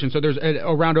multiple locations. So there's in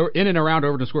and around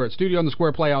Overton Square. It's Studio on the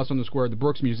Square, Playhouse on the Square, the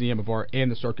Brooks Museum of Art,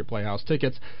 and the Circuit Playhouse.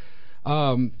 Tickets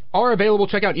are available.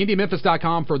 Check out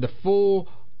IndieMemphis.com for the full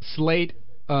slate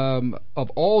of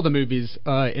all the movies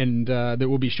that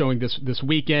we'll be showing this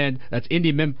weekend. That's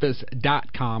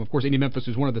IndieMemphis.com. Of course, Indie Memphis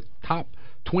is one of the top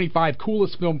 25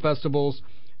 coolest film festivals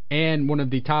and one of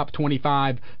the top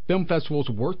 25 film festivals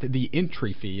worth the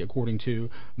entry fee, according to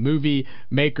Movie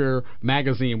Maker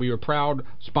magazine. We are proud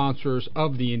sponsors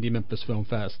of the Indie Memphis Film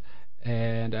Fest,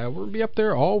 and we'll be up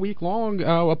there all week long.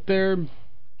 I'll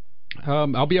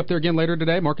be up there again later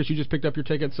today. Marcus, you just picked up your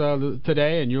tickets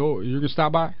today, and you're gonna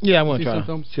stop by. Yeah, I'm gonna try some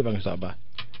films. See if I can stop by.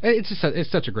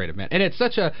 It's such a great event, and it's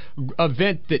such a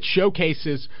event that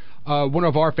showcases one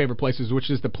of our favorite places, which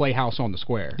is the Playhouse on the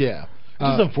Square. Yeah.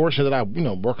 It's just unfortunate that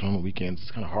working on the weekends, it's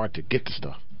kind of hard to get to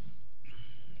stuff.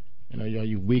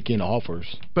 You weekend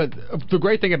offers. But the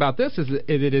great thing about this is that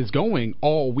it is going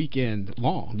all weekend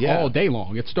long, all day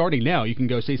long. It's starting now. You can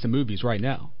go see some movies right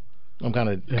now. I'm kind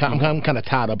of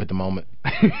tied up at the moment.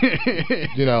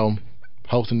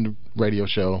 Hosting the radio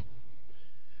show.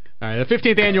 All right, the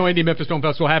 15th annual Indie Memphis Film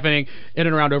Festival happening in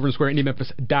and around Overton Square.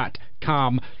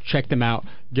 IndieMemphis.com. Check them out.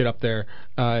 Get up there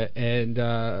and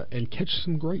catch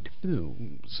some great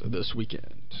films this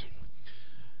weekend.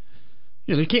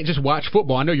 You can't just watch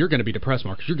football. I know you're going to be depressed,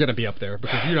 Marcus. You're going to be up there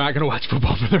because you're not going to watch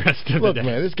football for the rest of the day. Look,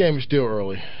 man, this game is still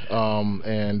early,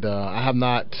 and I have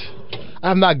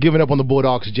not given up on the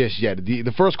Bulldogs just yet.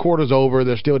 The first quarter's over.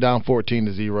 They're still down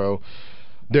 14-0.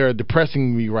 They're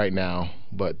depressing me right now,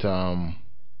 but.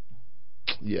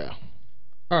 Yeah.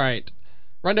 All right.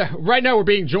 Right now we're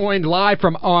being joined live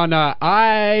from on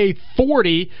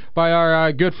I-40 by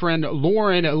our good friend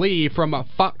Lauren Lee from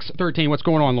Fox 13. What's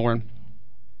going on, Lauren?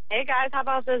 Hey, guys. How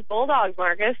about those Bulldogs,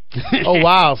 Marcus? Oh,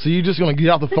 wow. So you're just going to get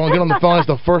off the phone, get on the phone. That's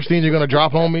the first thing you're going to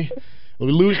drop on me?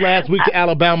 We lose last week to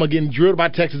Alabama, getting drilled by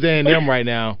Texas A&M right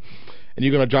now, and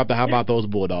you're going to drop the how about those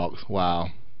Bulldogs? Wow.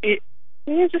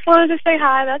 You just wanted to say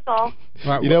hi, that's all.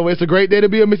 Right, it's a great day to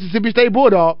be a Mississippi State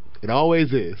Bulldog. It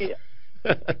always is. Yeah.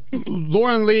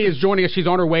 Lauren Lee is joining us. She's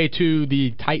on her way to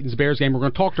the Titans-Bears game. We're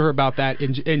going to talk to her about that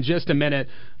in just a minute.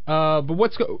 But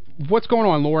what's going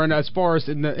on, Lauren, as far as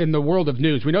in the world of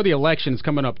news? We know the election is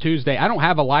coming up Tuesday. I don't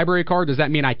have a library card. Does that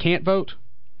mean I can't vote?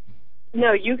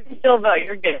 No, you can still vote.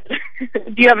 You're good.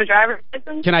 Do you have a driver's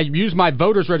license? Can I use my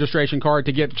voter's registration card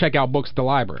to check out books at the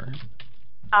library?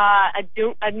 I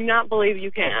do not believe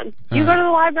you can. You go to the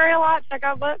library a lot, check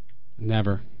out books?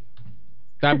 Never.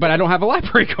 But I don't have a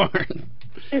library card.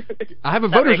 I have a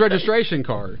voter's registration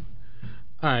card.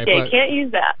 All right, you can't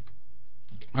use that.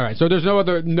 All right, so there's no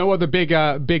other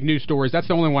big news stories. That's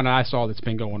the only one I saw that's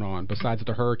been going on besides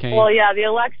the hurricane. Well, yeah, the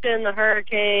election, the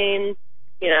hurricane,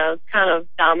 it's kind of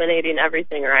dominating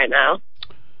everything right now.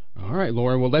 All right,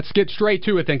 Lauren. Well, let's get straight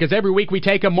to it then, because every week we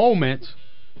take a moment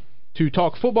to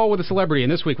talk football with a celebrity,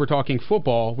 and this week we're talking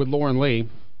football with Lauren Lee.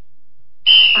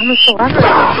 I'm a celebrity.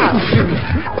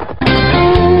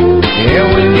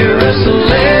 Yeah, when you're a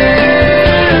celebrity,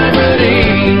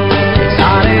 it's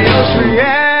adios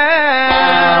reality.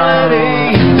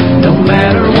 No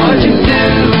matter what you do,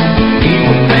 you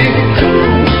will make it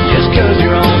cool just 'cause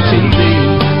you're on TV.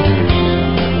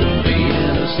 Being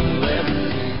a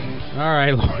celebrity. All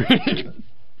right, Lauren.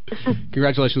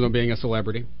 Congratulations on being a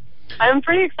celebrity. I'm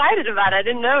pretty excited about it. I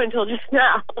didn't know until just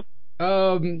now.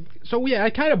 So yeah, I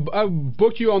kind of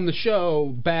booked you on the show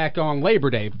back on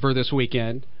Labor Day for this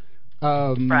weekend.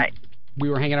 Right. We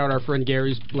were hanging out at our friend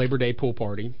Gary's Labor Day pool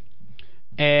party,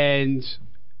 and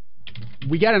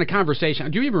we got in a conversation.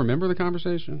 Do you even remember the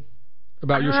conversation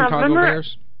about your Chicago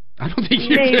Bears? I don't think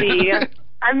you maybe. do.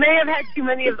 I may have had too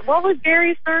many of them. What was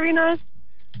Gary serving us?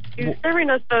 He was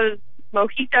serving us those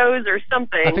mojitos or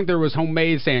something. I think there was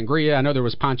homemade sangria. I know there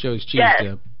was Pancho's cheese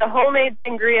dip. The homemade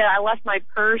sangria. I left my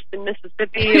purse in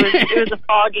Mississippi. It was a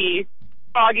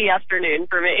foggy afternoon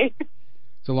for me.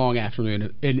 It's a long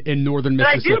afternoon in northern But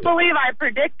I Mississippi. do believe I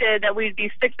predicted that we'd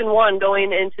be 6-1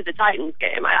 going into the Titans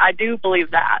game. I do believe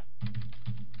that.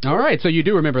 All right, so you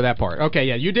do remember that part. Okay,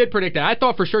 yeah, you did predict that. I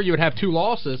thought for sure you would have 2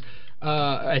 losses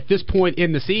at this point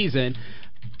in the season.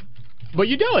 But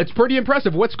you do. It's pretty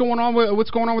impressive. What's going on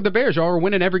with the Bears? Y'all are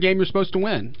winning every game you're supposed to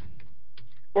win.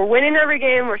 We're winning every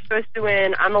game we're supposed to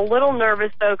win. I'm a little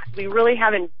nervous, though, because we really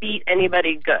haven't beat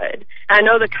anybody good. I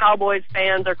know the Cowboys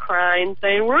fans are crying,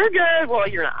 saying, we're good. Well,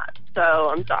 you're not. So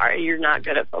I'm sorry. You're not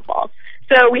good at football.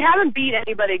 So we haven't beat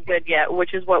anybody good yet,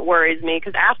 which is what worries me,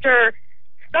 because after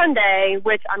Sunday,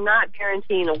 which I'm not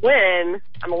guaranteeing a win,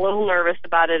 I'm a little nervous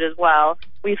about it as well.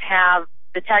 We have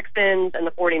the Texans and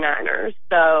the 49ers.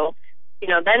 So,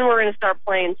 then we're going to start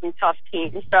playing some tough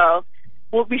teams. So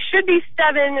we should be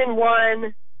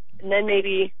 7-1, and then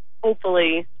maybe,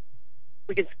 hopefully,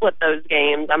 we can split those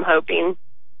games. I'm hoping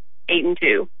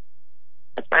 8-2.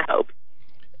 That's my hope.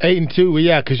 8-2,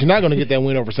 yeah, because you're not going to get that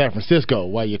win over San Francisco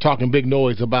while you're talking big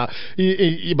noise about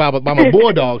my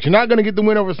Bulldogs. You're not going to get the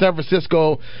win over San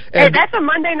Francisco. Hey, that's a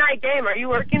Monday night game. Are you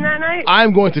working that night?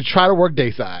 I'm going to try to work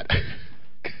dayside.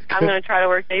 I'm going to try to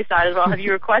work dayside as well. Have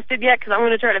you requested yet? Because I'm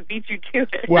going to try to beat you to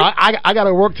it. Well, I got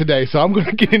to work today, so I'm going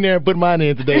to get in there and put mine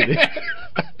in today.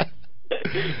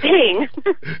 Dang.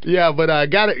 Yeah, but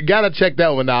gotta check that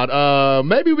one out.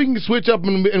 Maybe we can switch up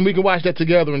and we can watch that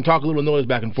together and talk a little noise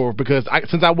back and forth, because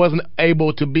since I wasn't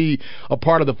able to be a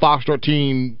part of the Foxtrot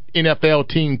team NFL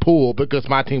team pool because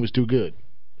my team was too good.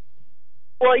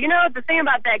 Well, the thing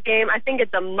about that game, I think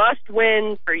it's a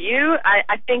must-win for you.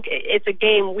 I think it's a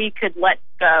game we could let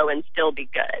go and still be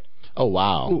good. Oh,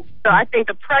 wow. So I think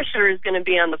the pressure is going to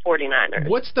be on the 49ers.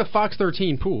 What's the Fox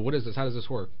 13 pool? What is this? How does this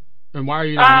work? And why are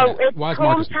you not in it? It's Why is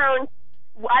Marcus? hometown.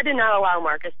 I did not allow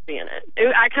Marcus to be in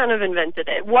it. I kind of invented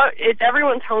it. It's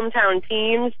everyone's hometown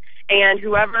teams, and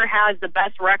whoever has the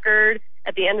best record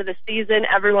at the end of the season,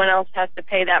 everyone else has to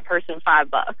pay that person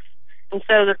 $5. And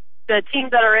so the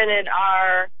teams that are in it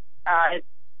are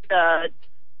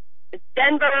it's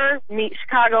Denver,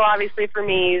 Chicago, obviously for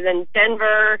me, then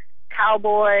Denver,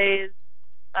 Cowboys,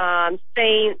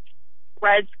 Saints,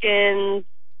 Redskins,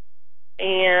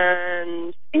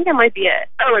 and I think that might be it.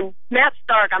 Oh, and Matt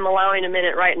Stark, I'm allowing him in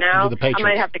it right now. I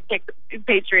might have to kick the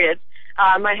Patriots.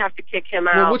 I might have to kick him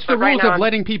out. Well, what's the rules of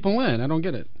letting people in? I don't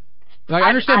get it. Like, I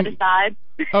understand. I decide.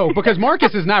 Oh, because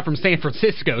Marcus is not from San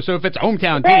Francisco, so if it's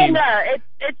hometown team. No,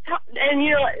 it's and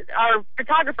our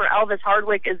photographer Elvis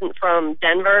Hardwick isn't from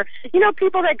Denver.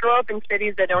 People that grow up in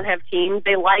cities that don't have teams,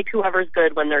 they like whoever's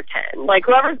good when they're 10. Like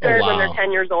whoever's good when they're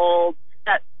 10 years old.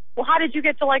 Well, how did you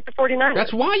get to like the 49ers?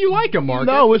 That's why you like them, Marcus.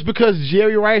 No, it's because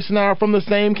Jerry Rice and I are from the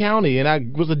same county, and I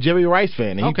was a Jerry Rice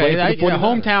fan. And he played for the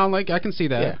 49ers. Hometown, like I can see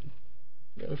that.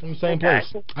 Yeah, we're from the same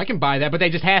place. I can buy that, but they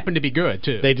just happen to be good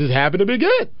too. They just happen to be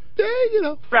good.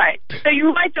 Yeah, Right. So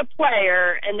you liked a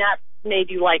player, and that made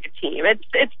you like a team.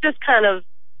 It's just kind of,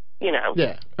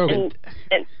 Yeah. Okay.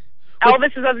 And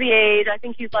Elvis is of the age. I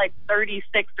think he's like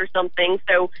 36 or something.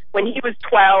 So when he was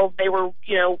 12, they were,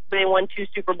 they won 2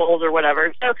 Super Bowls or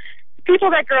whatever. So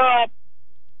people that grow up,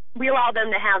 we allow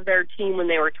them to have their team when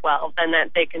they were 12, and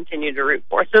that they continue to root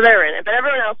for. So they're in it. But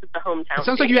everyone else is the hometown It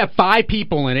sounds team. like you have 5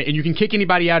 people in it, and you can kick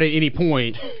anybody out at any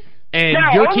point, and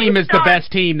your team is the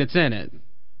best team that's in it.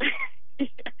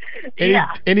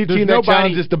 Any team that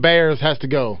challenges the Bears has to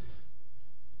go.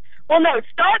 Well, no,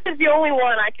 Stark is the only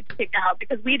one I could kick out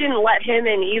because we didn't let him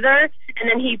in either. And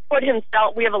then he put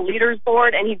himself, we have a leaders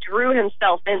board, and he drew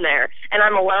himself in there. And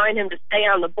I'm allowing him to stay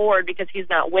on the board because he's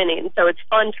not winning. So it's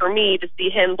fun for me to see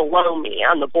him below me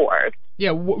on the board.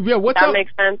 Yeah, what's Does up? That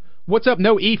makes sense? What's up?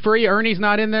 No E-Free? Ernie's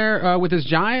not in there with his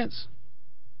Giants?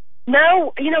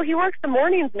 No, he works the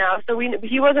mornings now, so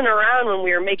he wasn't around when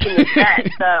we were making the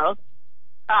bet. So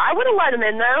I would have let him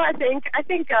in, though. I think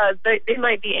they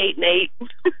might be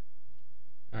 8-8.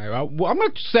 All right, well, I'm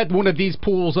going to set one of these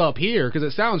pools up here because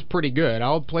it sounds pretty good.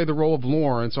 I'll play the role of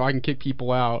Lauren so I can kick people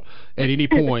out at any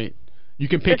point. You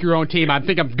can pick your own team. I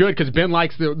think I'm good because Ben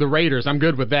likes the Raiders. I'm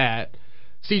good with that.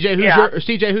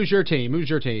 CJ, who's your team? Who's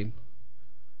your team?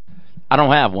 I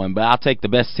don't have one, but I'll take the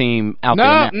best team out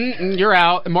there now. You're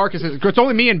out. Marcus is. It's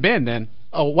only me and Ben then.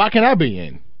 Oh, why can't I be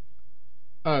in?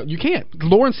 You can't.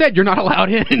 Lauren said you're not allowed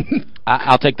in.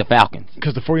 I'll take the Falcons.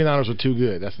 Because the 49ers are too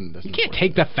good. You can't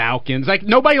take the Falcons. Like,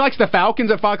 nobody likes the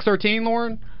Falcons at Fox 13,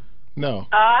 Lauren? No.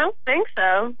 I don't think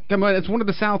so. It's one of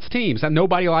the South's teams.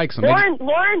 Nobody likes them.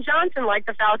 Lauren Johnson liked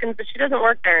the Falcons, but she doesn't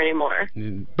work there anymore.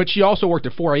 But she also worked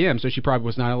at 4 a.m., so she probably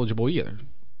was not eligible either.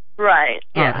 Right,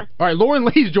 yeah. All right, Lauren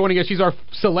Lee's joining us. She's our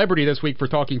celebrity this week for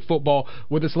talking football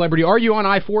with a celebrity. Are you on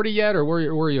I-40 yet, or where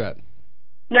are you at?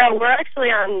 No, we're actually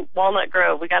on Walnut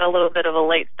Grove. We got a little bit of a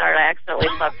late start. I accidentally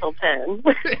slept till 10.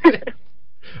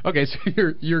 Okay, so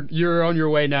you're on your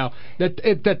way now.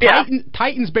 The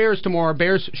Titans Bears tomorrow.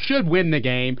 Bears should win the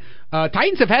game.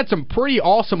 Titans have had some pretty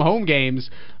awesome home games,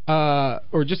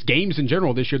 or just games in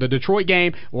general this year. The Detroit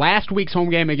game, last week's home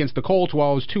game against the Colts,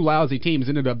 while it was two lousy teams,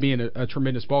 ended up being a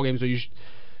tremendous ball game. So you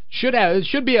it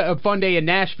should be a fun day in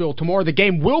Nashville tomorrow. The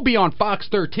game will be on Fox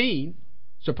 13.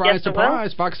 Surprise, yes,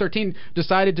 surprise! Fox 13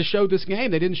 decided to show this game.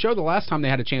 They didn't show the last time they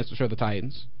had a chance to show the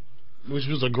Titans, which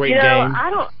was a great game.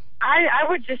 I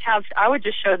would just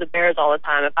show the Bears all the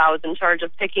time if I was in charge of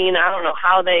picking. I don't know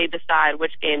how they decide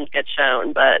which games get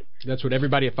shown, but that's what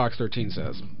everybody at Fox 13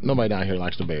 says. Nobody down here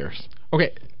likes the Bears.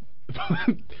 Okay.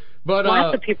 But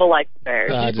lots of people like the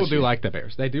Bears. People do like the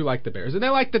Bears. They do like the Bears, and they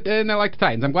like the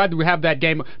Titans. I'm glad we have that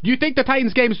game. Do you think the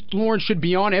Titans games, Lauren, should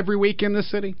be on every week in this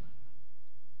city?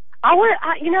 I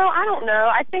don't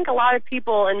know. I think a lot of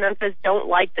people in Memphis don't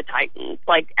like the Titans,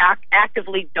 like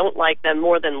actively don't like them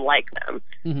more than like them.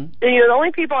 Mm-hmm. The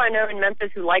only people I know in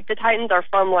Memphis who like the Titans are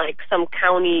from like some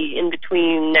county in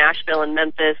between Nashville and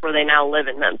Memphis where they now live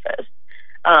in Memphis.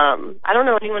 I don't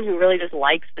know anyone who really just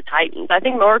likes the Titans. I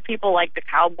think more people like the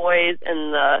Cowboys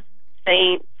and the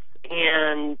Saints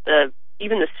and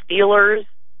even the Steelers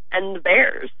and the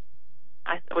Bears.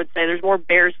 I would say there's more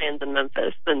Bears fans in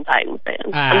Memphis than Titans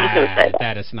fans. I'm just going to say that.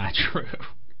 That is not true.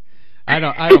 I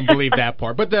don't believe that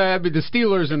part. But the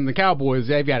Steelers and the Cowboys,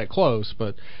 they've got it close.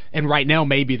 And right now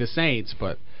maybe the Saints.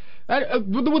 But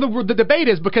the debate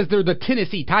is because they're the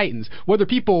Tennessee Titans, whether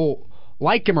people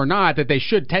like them or not, that they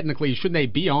shouldn't they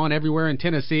be on everywhere in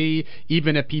Tennessee,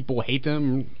 even if people hate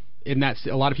them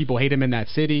a lot of people hate them in that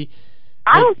city.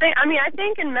 I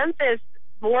think in Memphis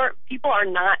more people are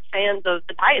not fans of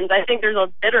the Titans. I think there's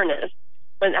a bitterness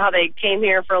when how they came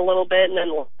here for a little bit and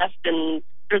then left, and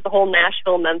there's the whole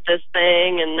Nashville-Memphis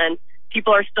thing, and then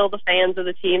people are still the fans of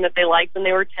the team that they liked when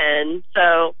they were 10.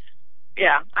 So,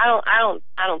 yeah, I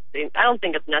don't think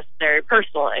it's necessary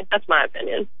personally. That's my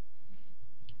opinion.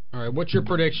 All right, what's your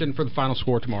prediction for the final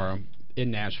score tomorrow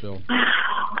in Nashville?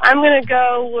 I'm gonna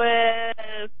go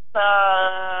with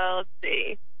let's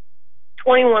see,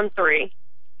 21-3.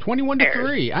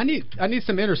 21-3. I need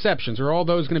some interceptions. Are all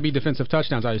those going to be defensive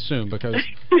touchdowns? I assume because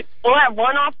we'll have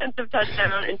one offensive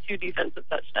touchdown and two defensive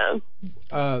touchdowns.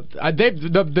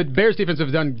 The Bears defense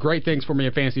have done great things for me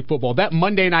in fantasy football. That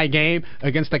Monday night game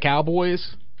against the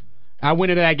Cowboys, I went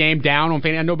into that game down on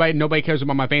fantasy. Nobody cares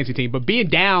about my fantasy team, but being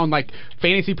down like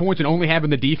fantasy points and only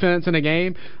having the defense in a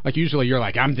game, like usually you're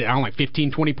like I'm down like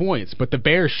 15, 20 points, but the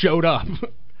Bears showed up.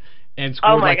 And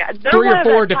scored like 3 or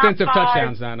 4 defensive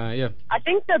touchdowns that night. Yeah, I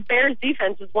think the Bears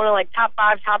defense is one of like top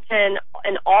 5, top 10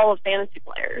 in all of fantasy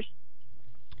players.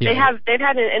 Yeah. They've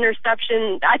had an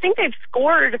interception. I think they've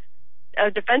scored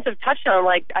a defensive touchdown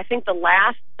like I think the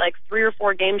last like 3 or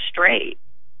 4 games straight.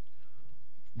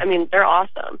 I mean, they're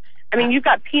awesome. I mean, you've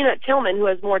got Peanut Tillman who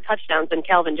has more touchdowns than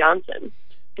Calvin Johnson,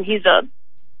 and he's a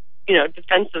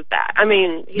defensive back. I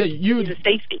mean, he's a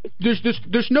safety.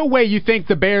 There's no way you think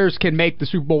the Bears can make the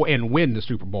Super Bowl and win the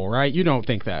Super Bowl, right? You don't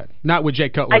think that. Not with Jay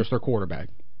Cutler as their quarterback.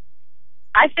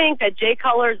 I think that Jay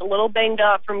Cutler is a little banged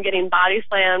up from getting body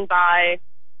slammed by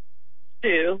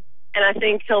Stu, and I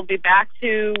think he'll be back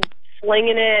to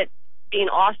slinging it, being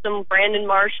awesome. Brandon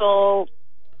Marshall,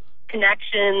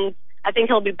 connections. I think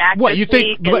he'll be back What, this you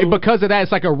think week because of that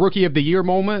it's like a Rookie of the Year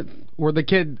moment where the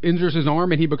kid injures his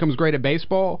arm and he becomes great at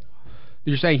baseball?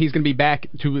 You're saying he's going to be back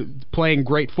to playing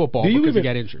great football because he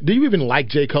got injured. Do you even like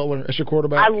Jay Cutler as your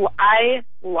quarterback? I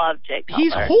love Jay Cutler.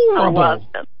 He's horrible. I love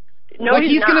him. No, like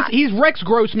he's not. He's Rex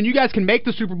Grossman. You guys can make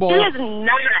the Super Bowl. He is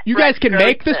not. You guys can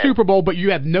make the Super Bowl, but you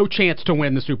have no chance to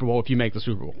win the Super Bowl if you make the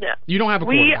Super Bowl. Yeah. You don't have a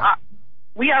quarterback.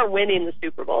 We are winning the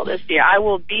Super Bowl this year. I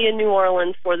will be in New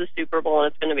Orleans for the Super Bowl,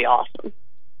 and it's going to be awesome.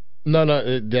 No,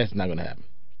 that's not going to happen.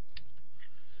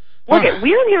 Look, all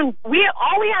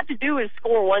we have to do is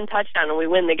score one touchdown and we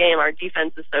win the game. Our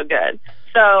defense is so good.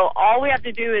 So all we have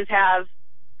to do is have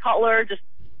Cutler just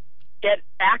get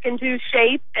back into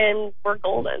shape, and we're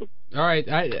golden. All right,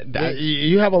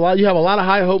 you have a lot of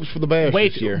high hopes for the Bears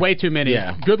this year. Way too many.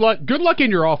 Yeah. Good luck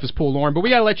in your office pool, Lauren. But we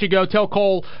gotta let you go. Tell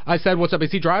Cole I said what's up.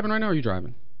 Is he driving right now? Or are you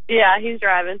driving? Yeah, he's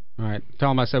driving. All right,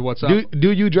 tell him I said what's up.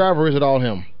 Do you drive or is it all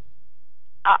him?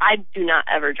 I do not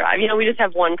ever drive. We just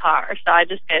have one car, so I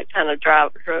just get kind of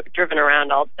driven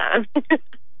around all the time.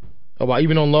 Oh, wow,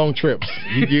 even on long trips,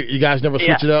 you guys never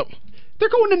switch it up? They're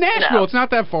going to Nashville. No. It's not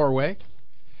that far away.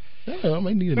 Yeah,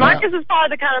 Marcus is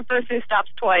probably the kind of person who stops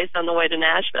twice on the way to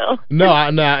Nashville. No,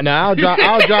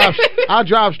 I'll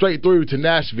drive straight through to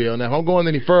Nashville. Now, if I'm going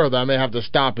any further, I may have to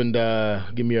stop and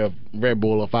give me a Red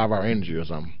Bull or 5-Hour Energy or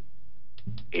something.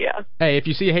 Yeah. Hey, if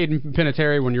you see Hayden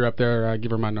Panettiere when you're up there,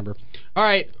 give her my number. All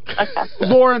right. Okay.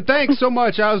 Lauren, thanks so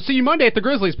much. I'll see you Monday at the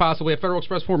Grizzlies, possibly, at Federal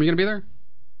Express Forum. You going to be there?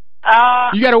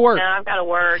 You got to work. No, I've got to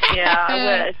work. Yeah,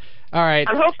 I wish. All right.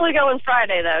 I'm hopefully going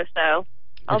Friday, though, so.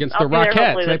 Against I'll the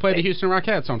Rockettes. They this play the week. Houston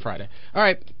Rockettes on Friday. All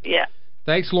right. Yeah.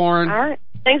 Thanks, Lauren. All right.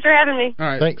 Thanks for having me. All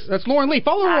right. Thanks. That's Lauren Lee.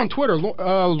 Follow her Bye. on Twitter,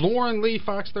 Lauren Lee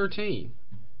Fox 13.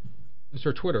 It's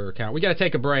her Twitter account. We got to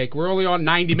take a break. We're only on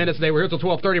 90 minutes today. We're here till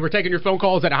 12:30. We're taking your phone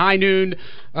calls at high noon.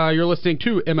 You're listening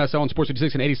to MSL on Sports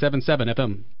 56 and 87.7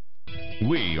 FM.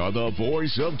 We are the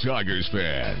voice of Tigers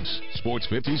fans. Sports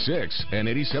 56 and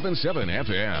 87.7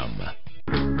 FM.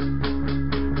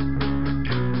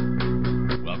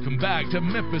 Welcome back to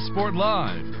Memphis Sport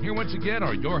Live. Here once again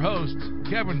are your hosts,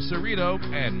 Kevin Cerrito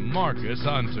and Marcus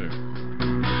Hunter.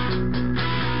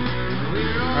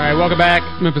 All right, welcome back.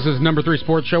 Memphis' number 3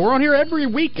 sports show. We're on here every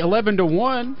week, 11 to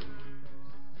 1.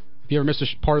 If you ever missed a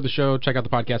part of the show, check out the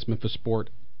podcast,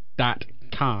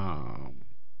 memphisport.com.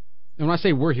 And when I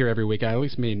say we're here every week, I at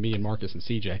least mean me and Marcus and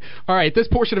CJ. All right, this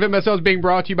portion of MSL is being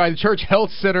brought to you by the Church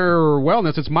Health Center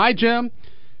Wellness. It's my gym.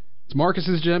 It's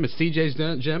Marcus's gym. It's CJ's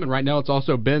gym. And right now it's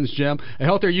also Ben's gym. A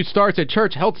healthier you starts at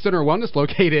Church Health Center Wellness,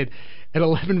 located at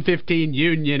 1115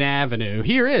 Union Avenue.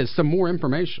 Here is some more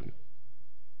information.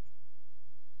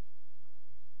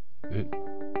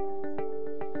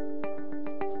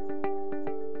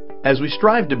 As we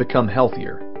strive to become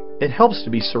healthier, it helps to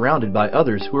be surrounded by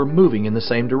others who are moving in the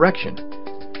same direction.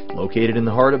 Located in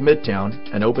the heart of Midtown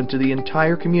and open to the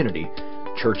entire community,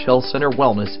 Church Health Center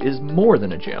Wellness is more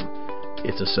than a gym.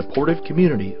 It's a supportive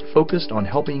community focused on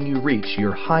helping you reach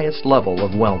your highest level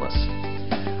of wellness.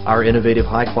 Our innovative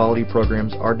high-quality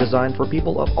programs are designed for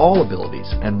people of all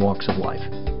abilities and walks of life.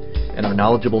 And our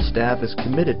knowledgeable staff is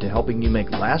committed to helping you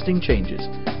make lasting changes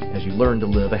as you learn to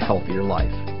live a healthier life.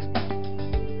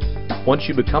 Once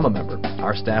you become a member,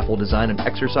 our staff will design an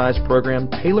exercise program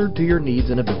tailored to your needs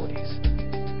and abilities.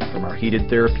 From our heated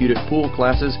therapeutic pool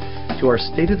classes to our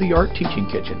state-of-the-art teaching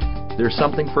kitchen, there's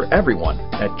something for everyone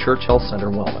at Church Health Center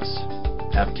Wellness.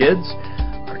 Have kids?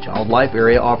 Our Child Life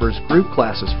area offers group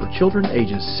classes for children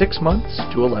ages 6 months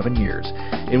to 11 years,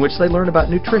 in which they learn about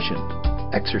nutrition,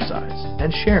 exercise,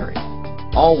 and sharing,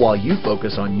 all while you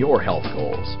focus on your health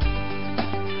goals.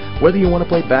 Whether you want to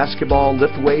play basketball,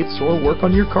 lift weights, or work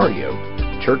on your cardio,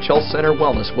 Church Health Center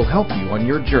Wellness will help you on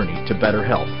your journey to better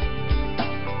health.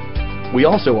 We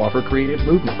also offer creative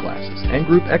movement classes and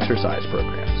group exercise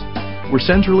programs. We're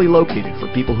centrally located for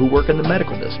people who work in the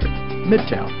medical district,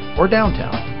 Midtown, or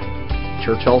downtown.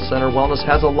 Church Health Center Wellness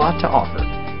has a lot to offer,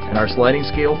 and our sliding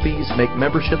scale fees make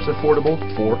memberships affordable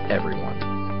for everyone.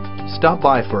 Stop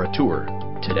by for a tour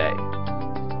today.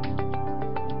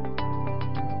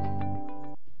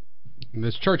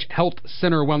 This Church Health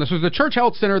Center Wellness. There's the Church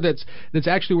Health Center that's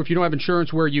actually, if you don't have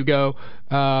insurance, where you go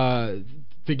to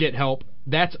get help.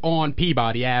 That's on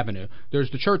Peabody Avenue.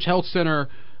 There's the Church Health Center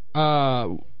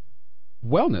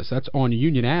Wellness. That's on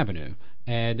Union Avenue.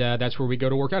 And that's where we go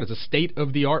to work out. It's a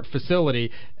state-of-the-art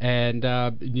facility. And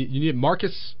you need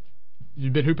Marcus,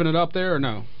 you've been hooping it up there or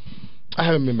no? I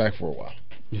haven't been back for a while.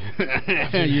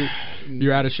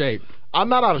 You're out of shape. I'm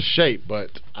not out of shape, but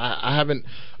I haven't.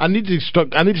 I need to start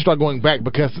going back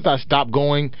because since I stopped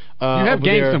going, you have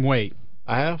gained there, some weight.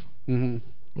 I have. Mm-hmm.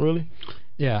 Really?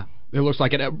 Yeah. It looks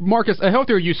like it. Marcus, a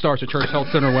healthier you starts at Church Health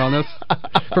Center Wellness.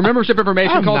 For membership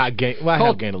information, I call have gained a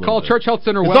little call bit. Church Health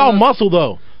Center Wellness. It's all muscle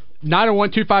though.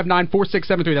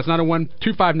 901-259-4673. That's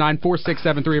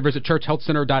 901-259-4673. Or visit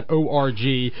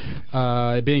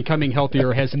churchhealthcenter.org. Becoming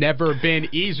healthier has never been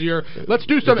easier. Let's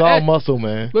do some. It's all muscle,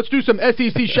 man. Let's do some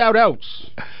SEC shout outs.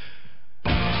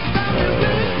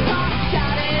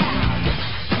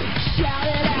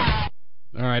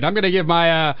 All right, I'm going to give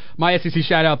my my SEC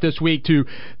shout out this week to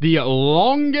the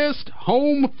longest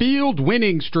home field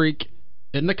winning streak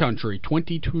in the country.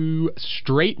 22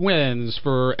 straight wins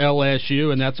for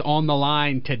LSU, and that's on the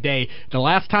line today. The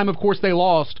last time, of course, they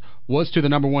lost was to the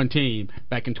number one team.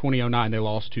 Back in 2009, they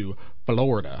lost to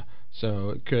Florida.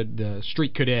 So the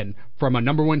streak could end from a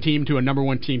number one team to a number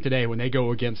one team today when they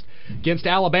go against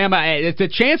Alabama. It's a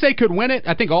chance they could win it.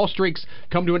 I think all streaks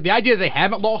come to it. The idea that they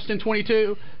haven't lost in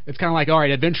 22, it's kind of like, all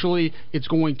right, eventually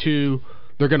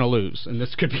they're going to lose, and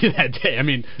this could be that day. I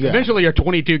mean, eventually your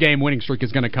 22-game winning streak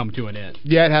is going to come to an end.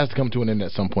 Yeah, it has to come to an end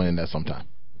at some point in that sometime.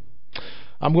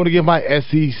 I'm going to give my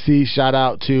SEC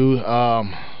shout-out to,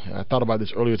 I thought about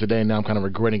this earlier today, and now I'm kind of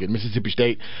regretting it, Mississippi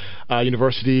State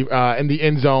University in the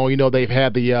end zone. You know, they've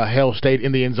had the Hail State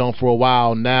in the end zone for a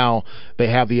while. Now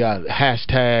they have the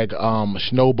hashtag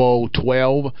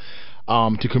Snowbowl12.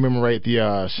 to commemorate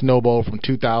the Snow Bowl from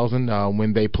 2000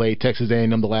 when they played Texas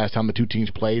A&M the last time the two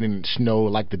teams played, and it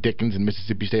snowed like the Dickens, and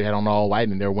Mississippi State had on all white,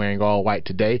 and they're wearing all white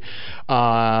today.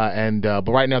 But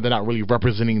right now they're not really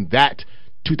representing that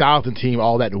 2000 team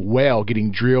all that well,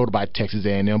 getting drilled by Texas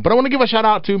A&M. But I want to give a shout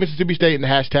out to Mississippi State and the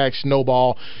hashtag Snow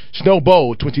Bowl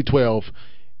 2012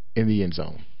 in the end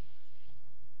zone.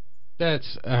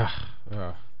 That's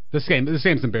this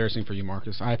game's embarrassing for you,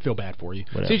 Marcus. I feel bad for you.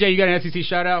 Whatever. CJ, you got an SEC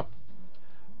shout out?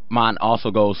 Mine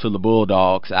also goes to the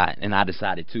Bulldogs, and I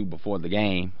decided to before the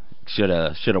game. Should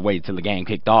have waited till the game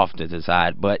kicked off to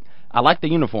decide. But I like the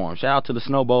uniform. Shout out to the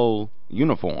Snow Bowl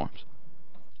uniforms.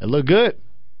 It looked good.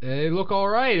 They look all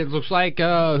right. It looks like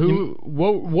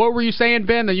what were you saying,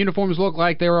 Ben? The uniforms look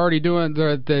like they were already doing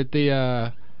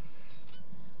the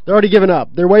They're already giving up.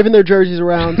 They're waving their jerseys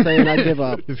around saying, I give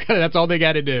up. That's all they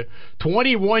got to do.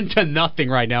 21-0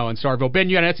 right now in Starkville. Ben,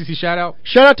 you got an SEC shout-out?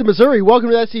 Shout out to Missouri.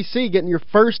 Welcome to the SEC, getting your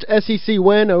first SEC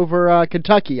win over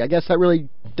Kentucky. I guess that really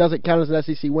doesn't count as an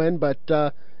SEC win, but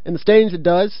in the standings it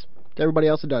does. To everybody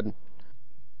else it doesn't.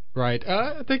 Right.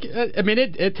 I think.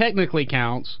 It technically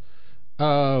counts.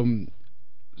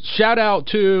 Shout out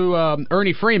to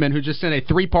Ernie Freeman, who just sent a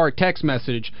 3-part text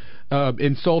message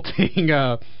insulting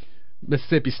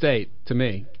Mississippi State to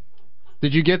me.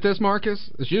 Did you get this, Marcus?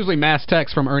 It's usually mass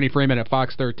text from Ernie Freeman at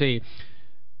Fox 13.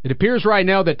 It appears right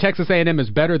now that Texas A&M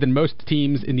is better than most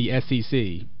teams in the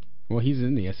SEC. Well, he's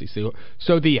in the SEC.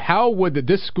 So the how would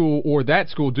this school or that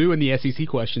school do in the SEC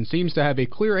question seems to have a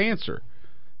clear answer.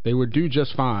 They would do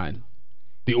just fine.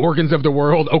 The Oregons of the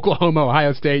world, Oklahoma,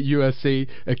 Ohio State, USC,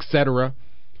 etc.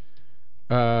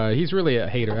 He's really a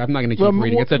hater. I'm not going to keep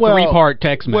reading. It's a 3-part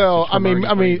text message. Well, I mean,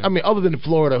 other than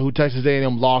Florida, who Texas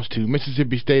A&M lost to,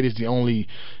 Mississippi State is the only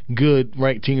good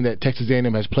ranked team that Texas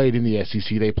A&M has played in the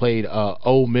SEC. They played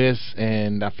Ole Miss,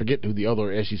 and I forget who the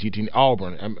other SEC team,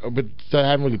 Auburn, but they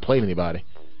haven't really played anybody.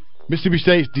 Mississippi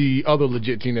State's the other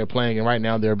legit team they're playing, and right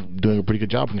now they're doing a pretty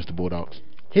good job against the Bulldogs.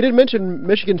 He didn't mention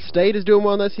Michigan State is doing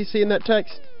well in the SEC in that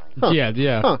text. Huh.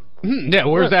 Yeah. Huh. Yeah,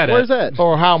 where's that at? Where's that?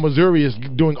 Or how Missouri is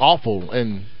doing awful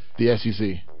in the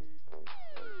SEC.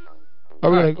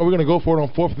 Are we gonna go for it on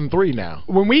 4th and 3 now?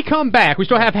 When we come back, we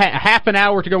still have half an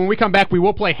hour to go. When we come back, we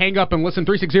will play Hang Up and Listen.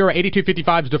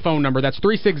 360-8255 is the phone number. That's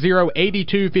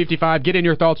 360-8255. Get in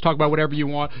your thoughts. Talk about whatever you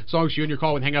want. As long as you and your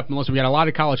call with Hang Up and Listen. We got a lot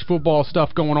of college football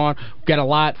stuff going on. We've got a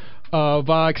lot of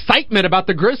excitement about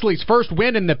the Grizzlies' first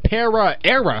win in the Para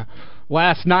era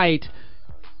last night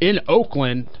in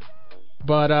Oakland.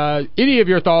 But any of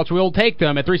your thoughts, we'll take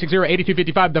them at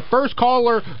 360-8255. The first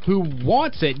caller who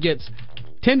wants it gets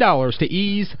 $10 to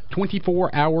Ease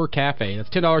 24-Hour Cafe. That's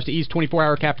 $10 to Ease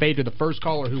 24-Hour Cafe to the first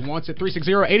caller who wants it.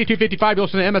 360-8255. You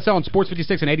listen to MSL on Sports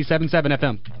 56 and 87.7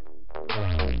 FM.